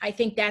go in. I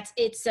think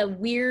it's a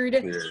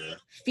weird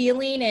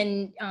feeling.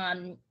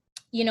 And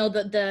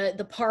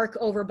the park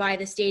over by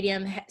the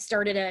stadium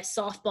started a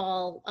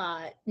softball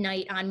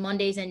night on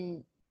Mondays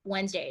and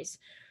Wednesdays.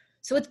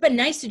 So it's been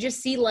nice to just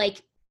see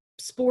like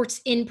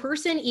sports in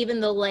person,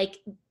 even though like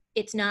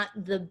it's not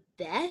the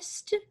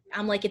best.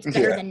 I'm like, it's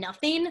better than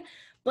nothing.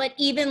 But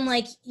even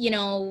like,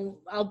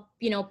 I'll,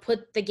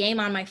 put the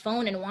game on my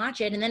phone and watch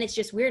it. And then it's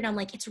just weird. I'm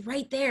like, it's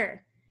right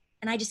there.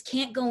 And I just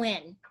can't go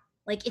in.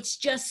 Like, it's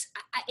just,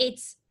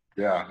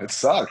 yeah, it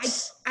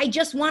sucks. I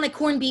just want a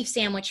corned beef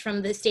sandwich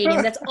from the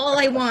stadium. That's all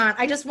I want.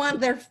 I just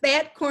want their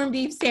fat corned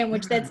beef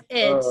sandwich. That's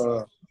it.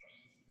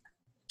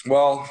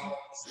 Well,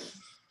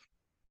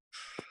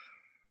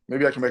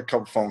 maybe I can make a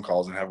couple phone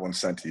calls and have one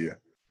sent to you.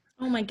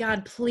 Oh my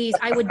God, please.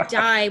 I would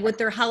die with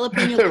their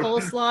jalapeno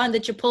coleslaw and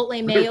the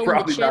chipotle mayo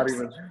and the chips.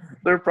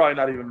 They're probably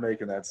not even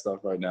making that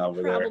stuff right now.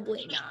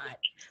 Probably not.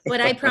 But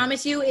I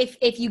promise you,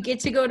 if you get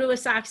to go to a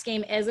Sox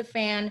game as a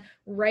fan,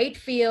 right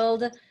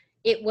field,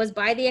 it was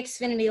by the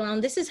Xfinity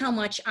Lounge. This is how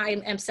much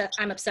I'm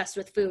obsessed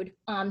with food.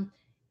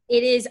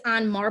 It is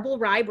on marble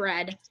rye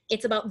bread.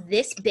 It's about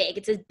this big.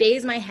 It's as big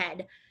as my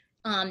head.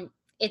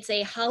 It's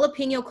a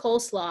jalapeno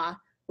coleslaw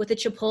with a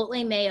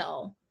chipotle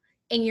mayo.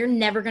 And you're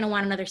never going to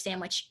want another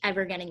sandwich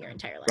ever again in your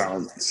entire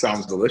life.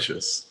 Sounds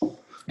delicious.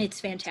 It's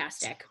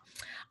fantastic.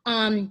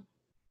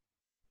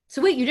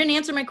 So wait, you didn't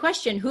answer my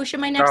question. Who should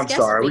my next guest be?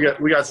 I'm sorry.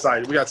 We got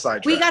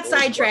sidetracked. We got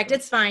sidetracked.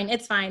 It's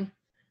fine.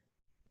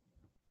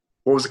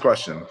 What was the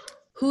question?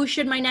 Who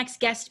should my next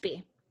guest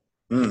be?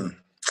 I'm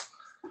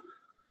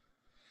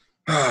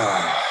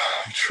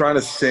trying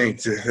to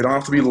think. They don't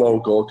have to be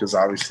local, because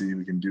obviously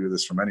we can do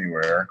this from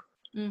anywhere.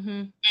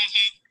 Mm-hmm.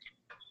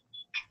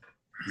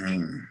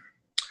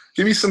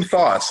 Give me some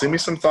thoughts. Give me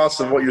some thoughts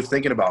of what you're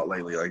thinking about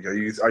lately. Like, are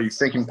you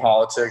thinking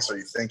politics? Are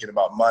you thinking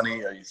about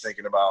money? Are you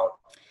thinking about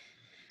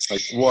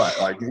like what?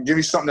 Like, give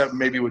me something that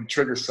maybe would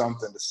trigger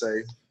something to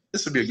say,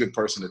 this would be a good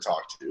person to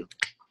talk to.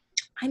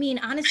 I mean,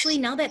 honestly,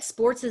 now that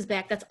sports is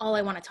back, that's all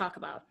I want to talk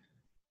about.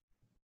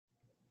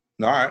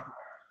 All right.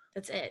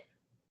 That's it.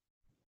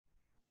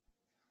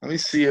 Let me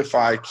see if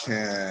I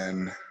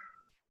can.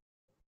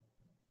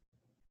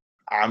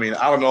 I mean,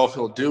 I don't know if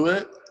he'll do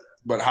it,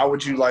 but how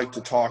would you like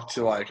to talk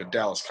to like a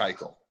Dallas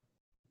Keuchel?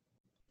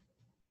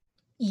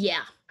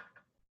 Yeah.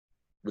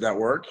 Would that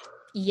work?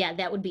 Yeah,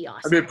 that would be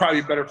awesome. I mean, it'd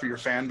probably be better for your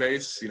fan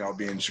base,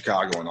 being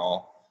Chicago and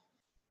all.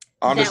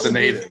 I'm just a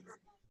native.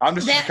 I'm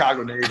just a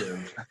Chicago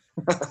native.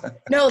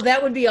 No,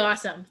 that would be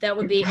awesome. That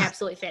would be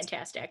absolutely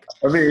fantastic.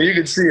 I mean, you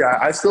can see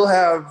I still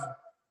have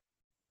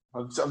 –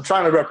 I'm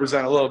trying to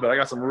represent a little bit. I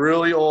got some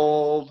really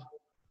old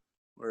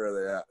 – where are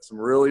they at? Some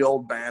really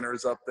old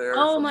banners up there.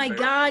 Oh, my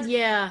God,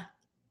 yeah.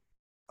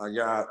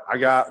 I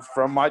got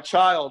from my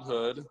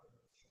childhood.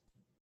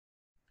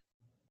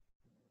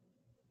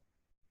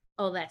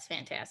 Oh, that's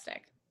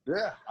fantastic.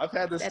 Yeah, I've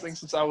had this thing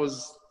since I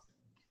was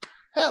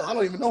 – hell, I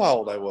don't even know how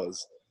old I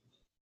was.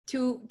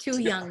 Too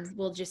young,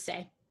 we'll just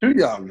say. Too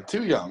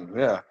young,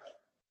 yeah.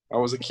 I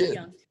was a kid.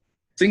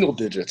 Single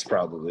digits,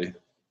 probably.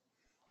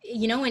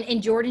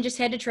 And Jordan just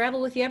had to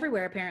travel with you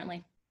everywhere,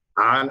 apparently.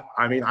 I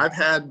mean, I've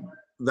had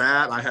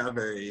that. I have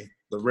the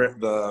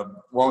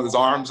one with his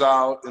arms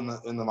out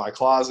in my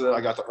closet.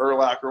 I got the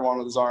Urlacher one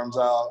with his arms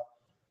out.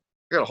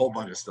 I got a whole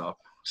bunch of stuff.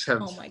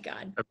 Oh, my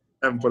God. I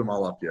haven't put them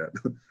all up yet.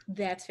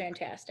 That's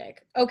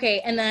fantastic.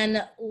 Okay, and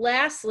then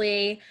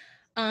lastly,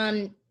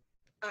 I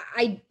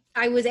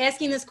was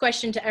asking this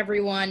question to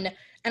everyone,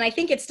 and I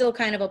think it still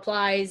kind of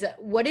applies.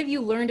 What have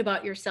you learned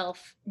about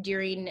yourself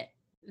during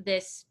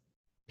this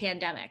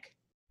pandemic?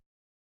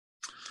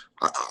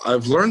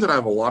 I've learned that I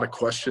have a lot of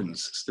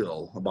questions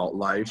still about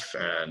life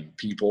and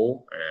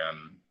people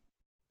and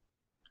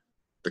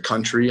the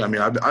country. I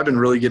mean, I've been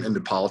really getting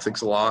into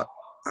politics a lot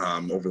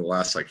over the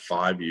last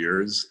 5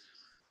 years,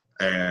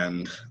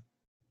 and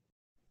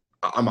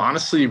I'm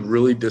honestly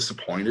really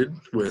disappointed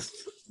with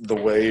the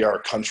way our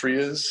country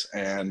is,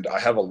 and I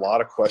have a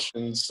lot of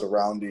questions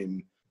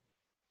surrounding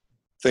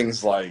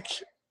things like,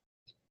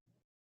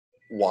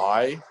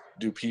 why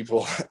do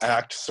people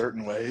act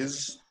certain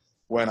ways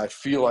when I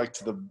feel like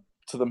to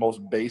the most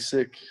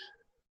basic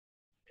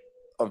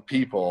of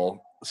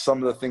people,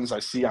 some of the things I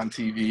see on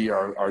TV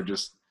are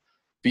just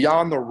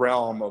beyond the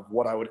realm of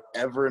what I would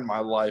ever in my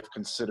life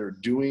consider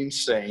doing,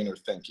 saying, or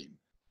thinking.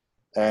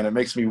 And it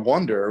makes me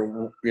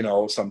wonder,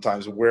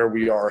 sometimes where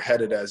we are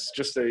headed as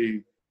just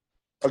a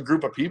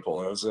group of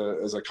people, as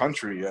a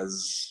country,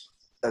 as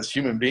as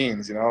human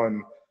beings, you know,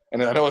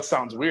 and I know it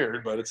sounds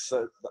weird, but it's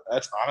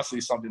that's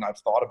honestly something I've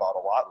thought about a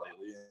lot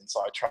lately. And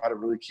so I try to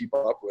really keep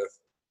up with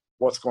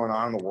what's going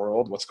on in the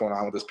world, what's going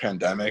on with this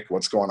pandemic,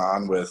 what's going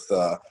on with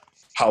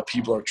how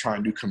people are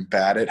trying to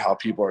combat it, how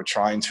people are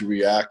trying to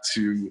react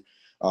to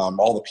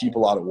all the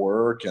people out of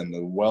work and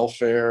the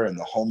welfare and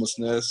the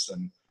homelessness.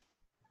 And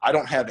I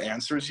don't have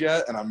answers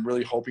yet. And I'm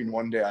really hoping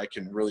one day I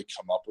can really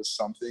come up with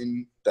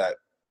something that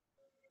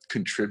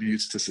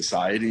contributes to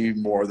society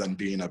more than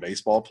being a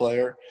baseball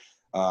player.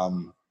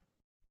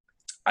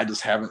 I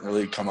just haven't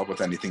really come up with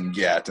anything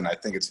yet. And I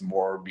think it's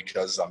more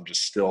because I'm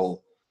just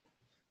still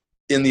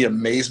in the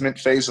amazement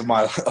phase of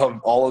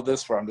all of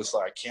this, where I'm just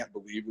like, I can't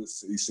believe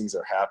these things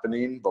are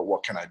happening, but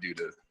what can I do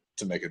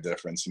to make a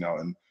difference, you know?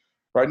 And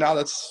right now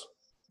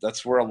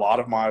that's where a lot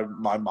of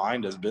my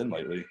mind has been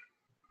lately.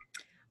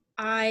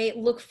 I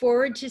look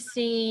forward to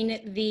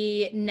seeing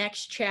the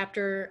next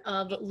chapter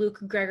of Luke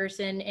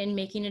Gregerson and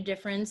making a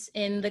difference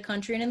in the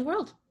country and in the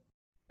world.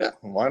 Yeah,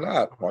 why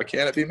not? Why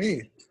can't it be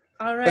me?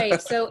 All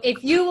right. So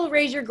if you will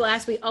raise your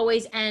glass, we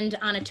always end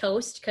on a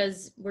toast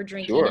because we're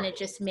drinking. Sure. And it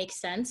just makes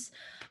sense.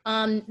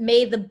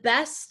 May the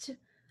best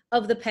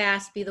of the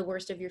past be the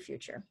worst of your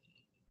future.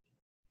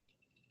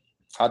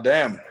 Hot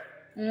damn.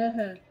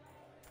 Mm-hmm.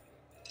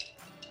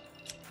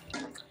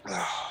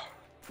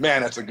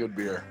 Man, that's a good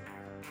beer.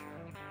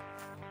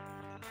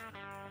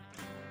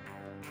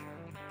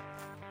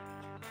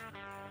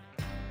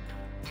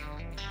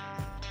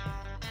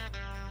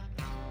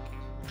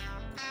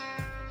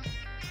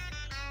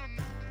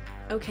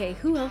 Okay,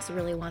 who else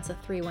really wants a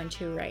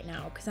 312 right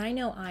now? Because I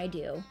know I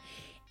do.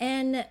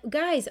 And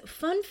guys,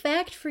 fun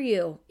fact for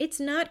you, it's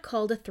not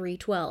called a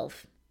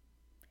 312.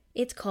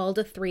 It's called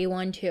a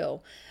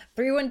 312.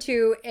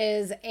 312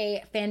 is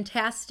a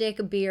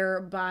fantastic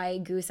beer by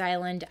Goose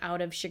Island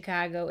out of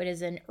Chicago. It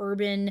is an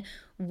urban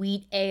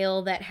wheat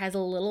ale that has a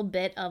little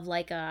bit of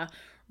like a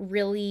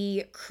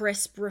really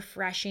crisp,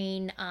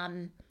 refreshing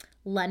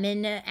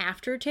lemon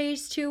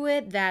aftertaste to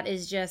it that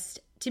is just,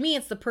 to me,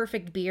 it's the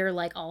perfect beer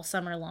like all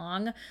summer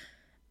long,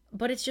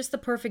 but it's just the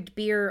perfect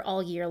beer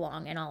all year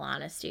long, in all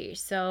honesty.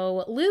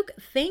 So, Luke,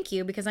 thank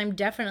you, because I'm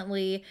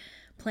definitely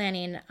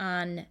planning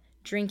on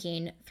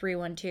drinking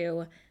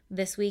 312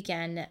 this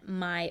weekend.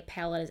 My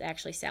palate is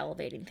actually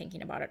salivating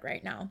thinking about it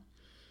right now.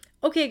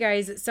 Okay,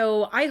 guys,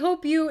 so I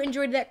hope you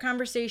enjoyed that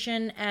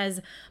conversation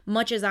as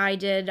much as I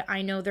did.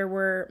 I know there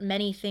were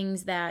many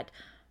things that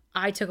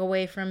I took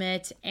away from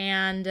it,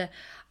 and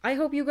I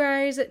hope you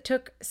guys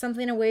took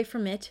something away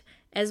from it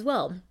as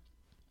well.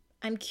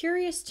 I'm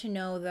curious to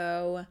know,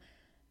 though,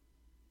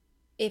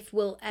 if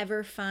we'll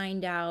ever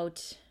find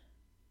out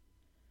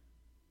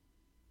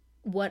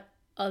what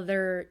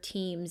other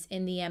teams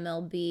in the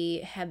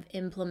MLB have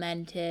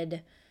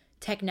implemented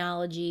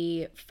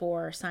technology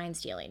for sign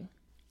stealing.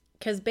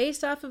 Because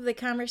based off of the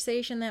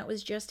conversation that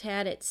was just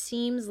had, it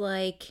seems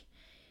like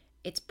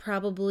it's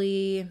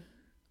probably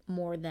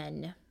more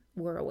than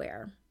we're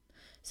aware.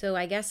 So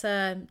I guess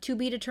to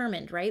be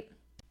determined, right?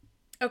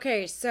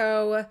 Okay,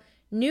 so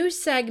new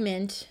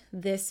segment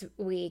this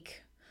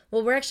week.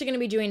 Well, we're actually going to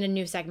be doing a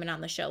new segment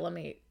on the show. Let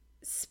me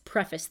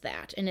preface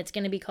that. And it's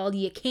going to be called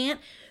You Can't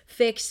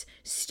Fix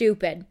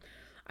Stupid.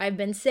 I've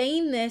been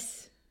saying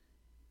this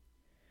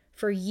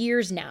for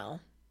years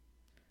now.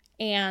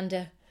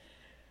 And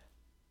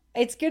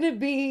it's going to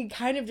be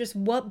kind of just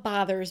what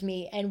bothers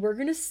me. And we're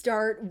going to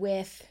start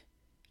with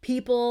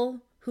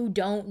people who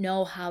don't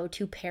know how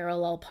to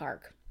parallel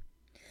park.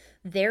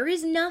 There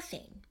is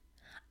nothing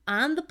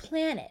on the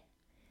planet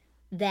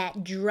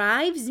that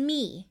drives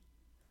me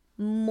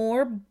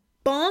more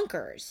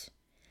bonkers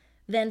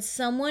than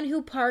someone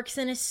who parks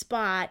in a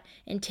spot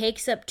and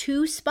takes up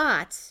 2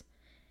 spots,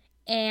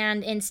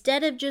 and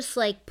instead of just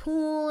like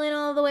pulling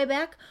all the way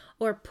back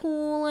or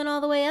pulling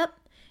all the way up,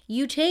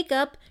 you take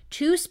up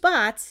 2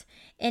 spots,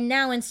 and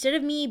now instead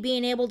of me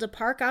being able to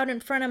park out in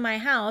front of my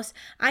house,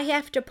 I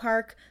have to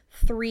park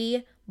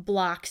 3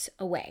 blocks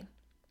away.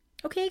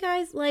 Okay,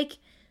 guys, like,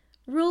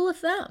 rule of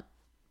thumb.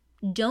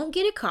 Don't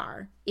get a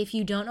car if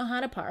you don't know how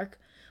to park.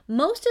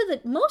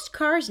 Most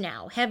cars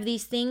now have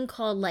these thing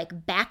called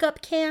like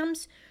backup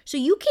cams, so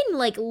you can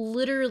like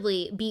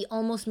literally be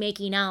almost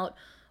making out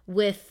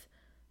with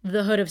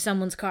the hood of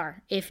someone's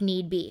car if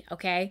need be,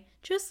 okay?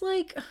 Just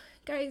like,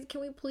 guys,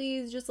 can we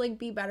please just like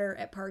be better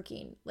at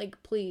parking?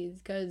 Like, please,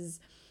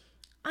 because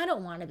I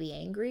don't want to be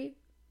angry.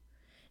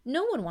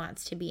 No one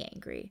wants to be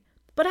angry.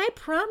 But I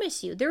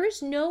promise you, there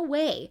is no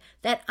way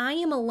that I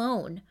am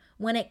alone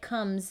when it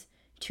comes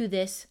to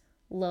this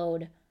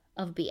load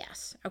of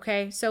BS,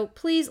 okay? So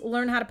please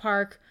learn how to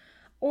park,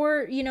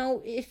 or, you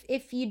know,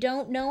 if you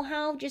don't know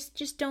how,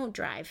 just don't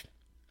drive.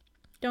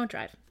 Don't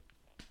drive.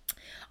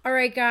 All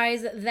right,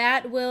 guys,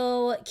 that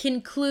will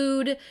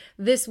conclude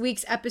this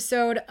week's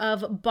episode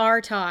of Bar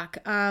Talk.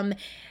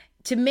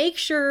 To make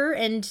sure,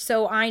 and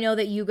so I know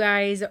that you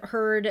guys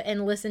heard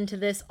and listened to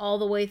this all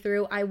the way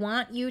through, I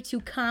want you to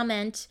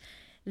comment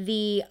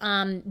the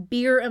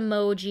beer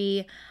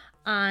emoji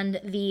on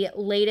the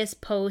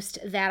latest post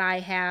that I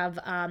have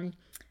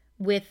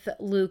with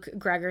Luke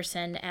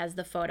Gregerson as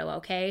the photo,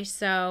 okay?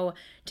 So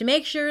to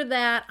make sure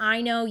that I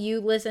know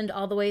you listened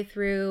all the way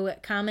through,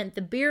 comment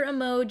the beer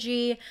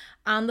emoji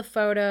on the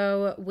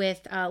photo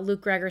with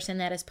Luke Gregerson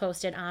that is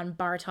posted on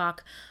Bar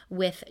Talk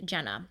with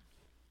Jenna.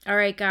 All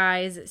right,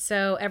 guys.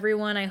 So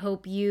everyone, I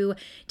hope you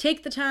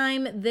take the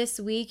time this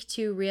week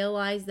to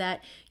realize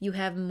that you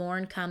have more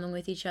in common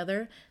with each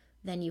other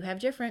than you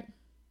have different.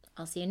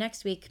 I'll see you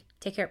next week.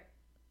 Take care.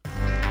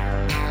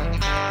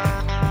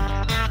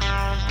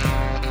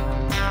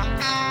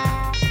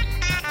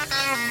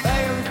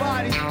 Hey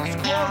everybody, it's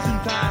closing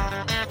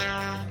time.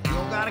 You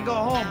don't gotta go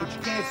home, but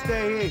you can't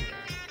stay here.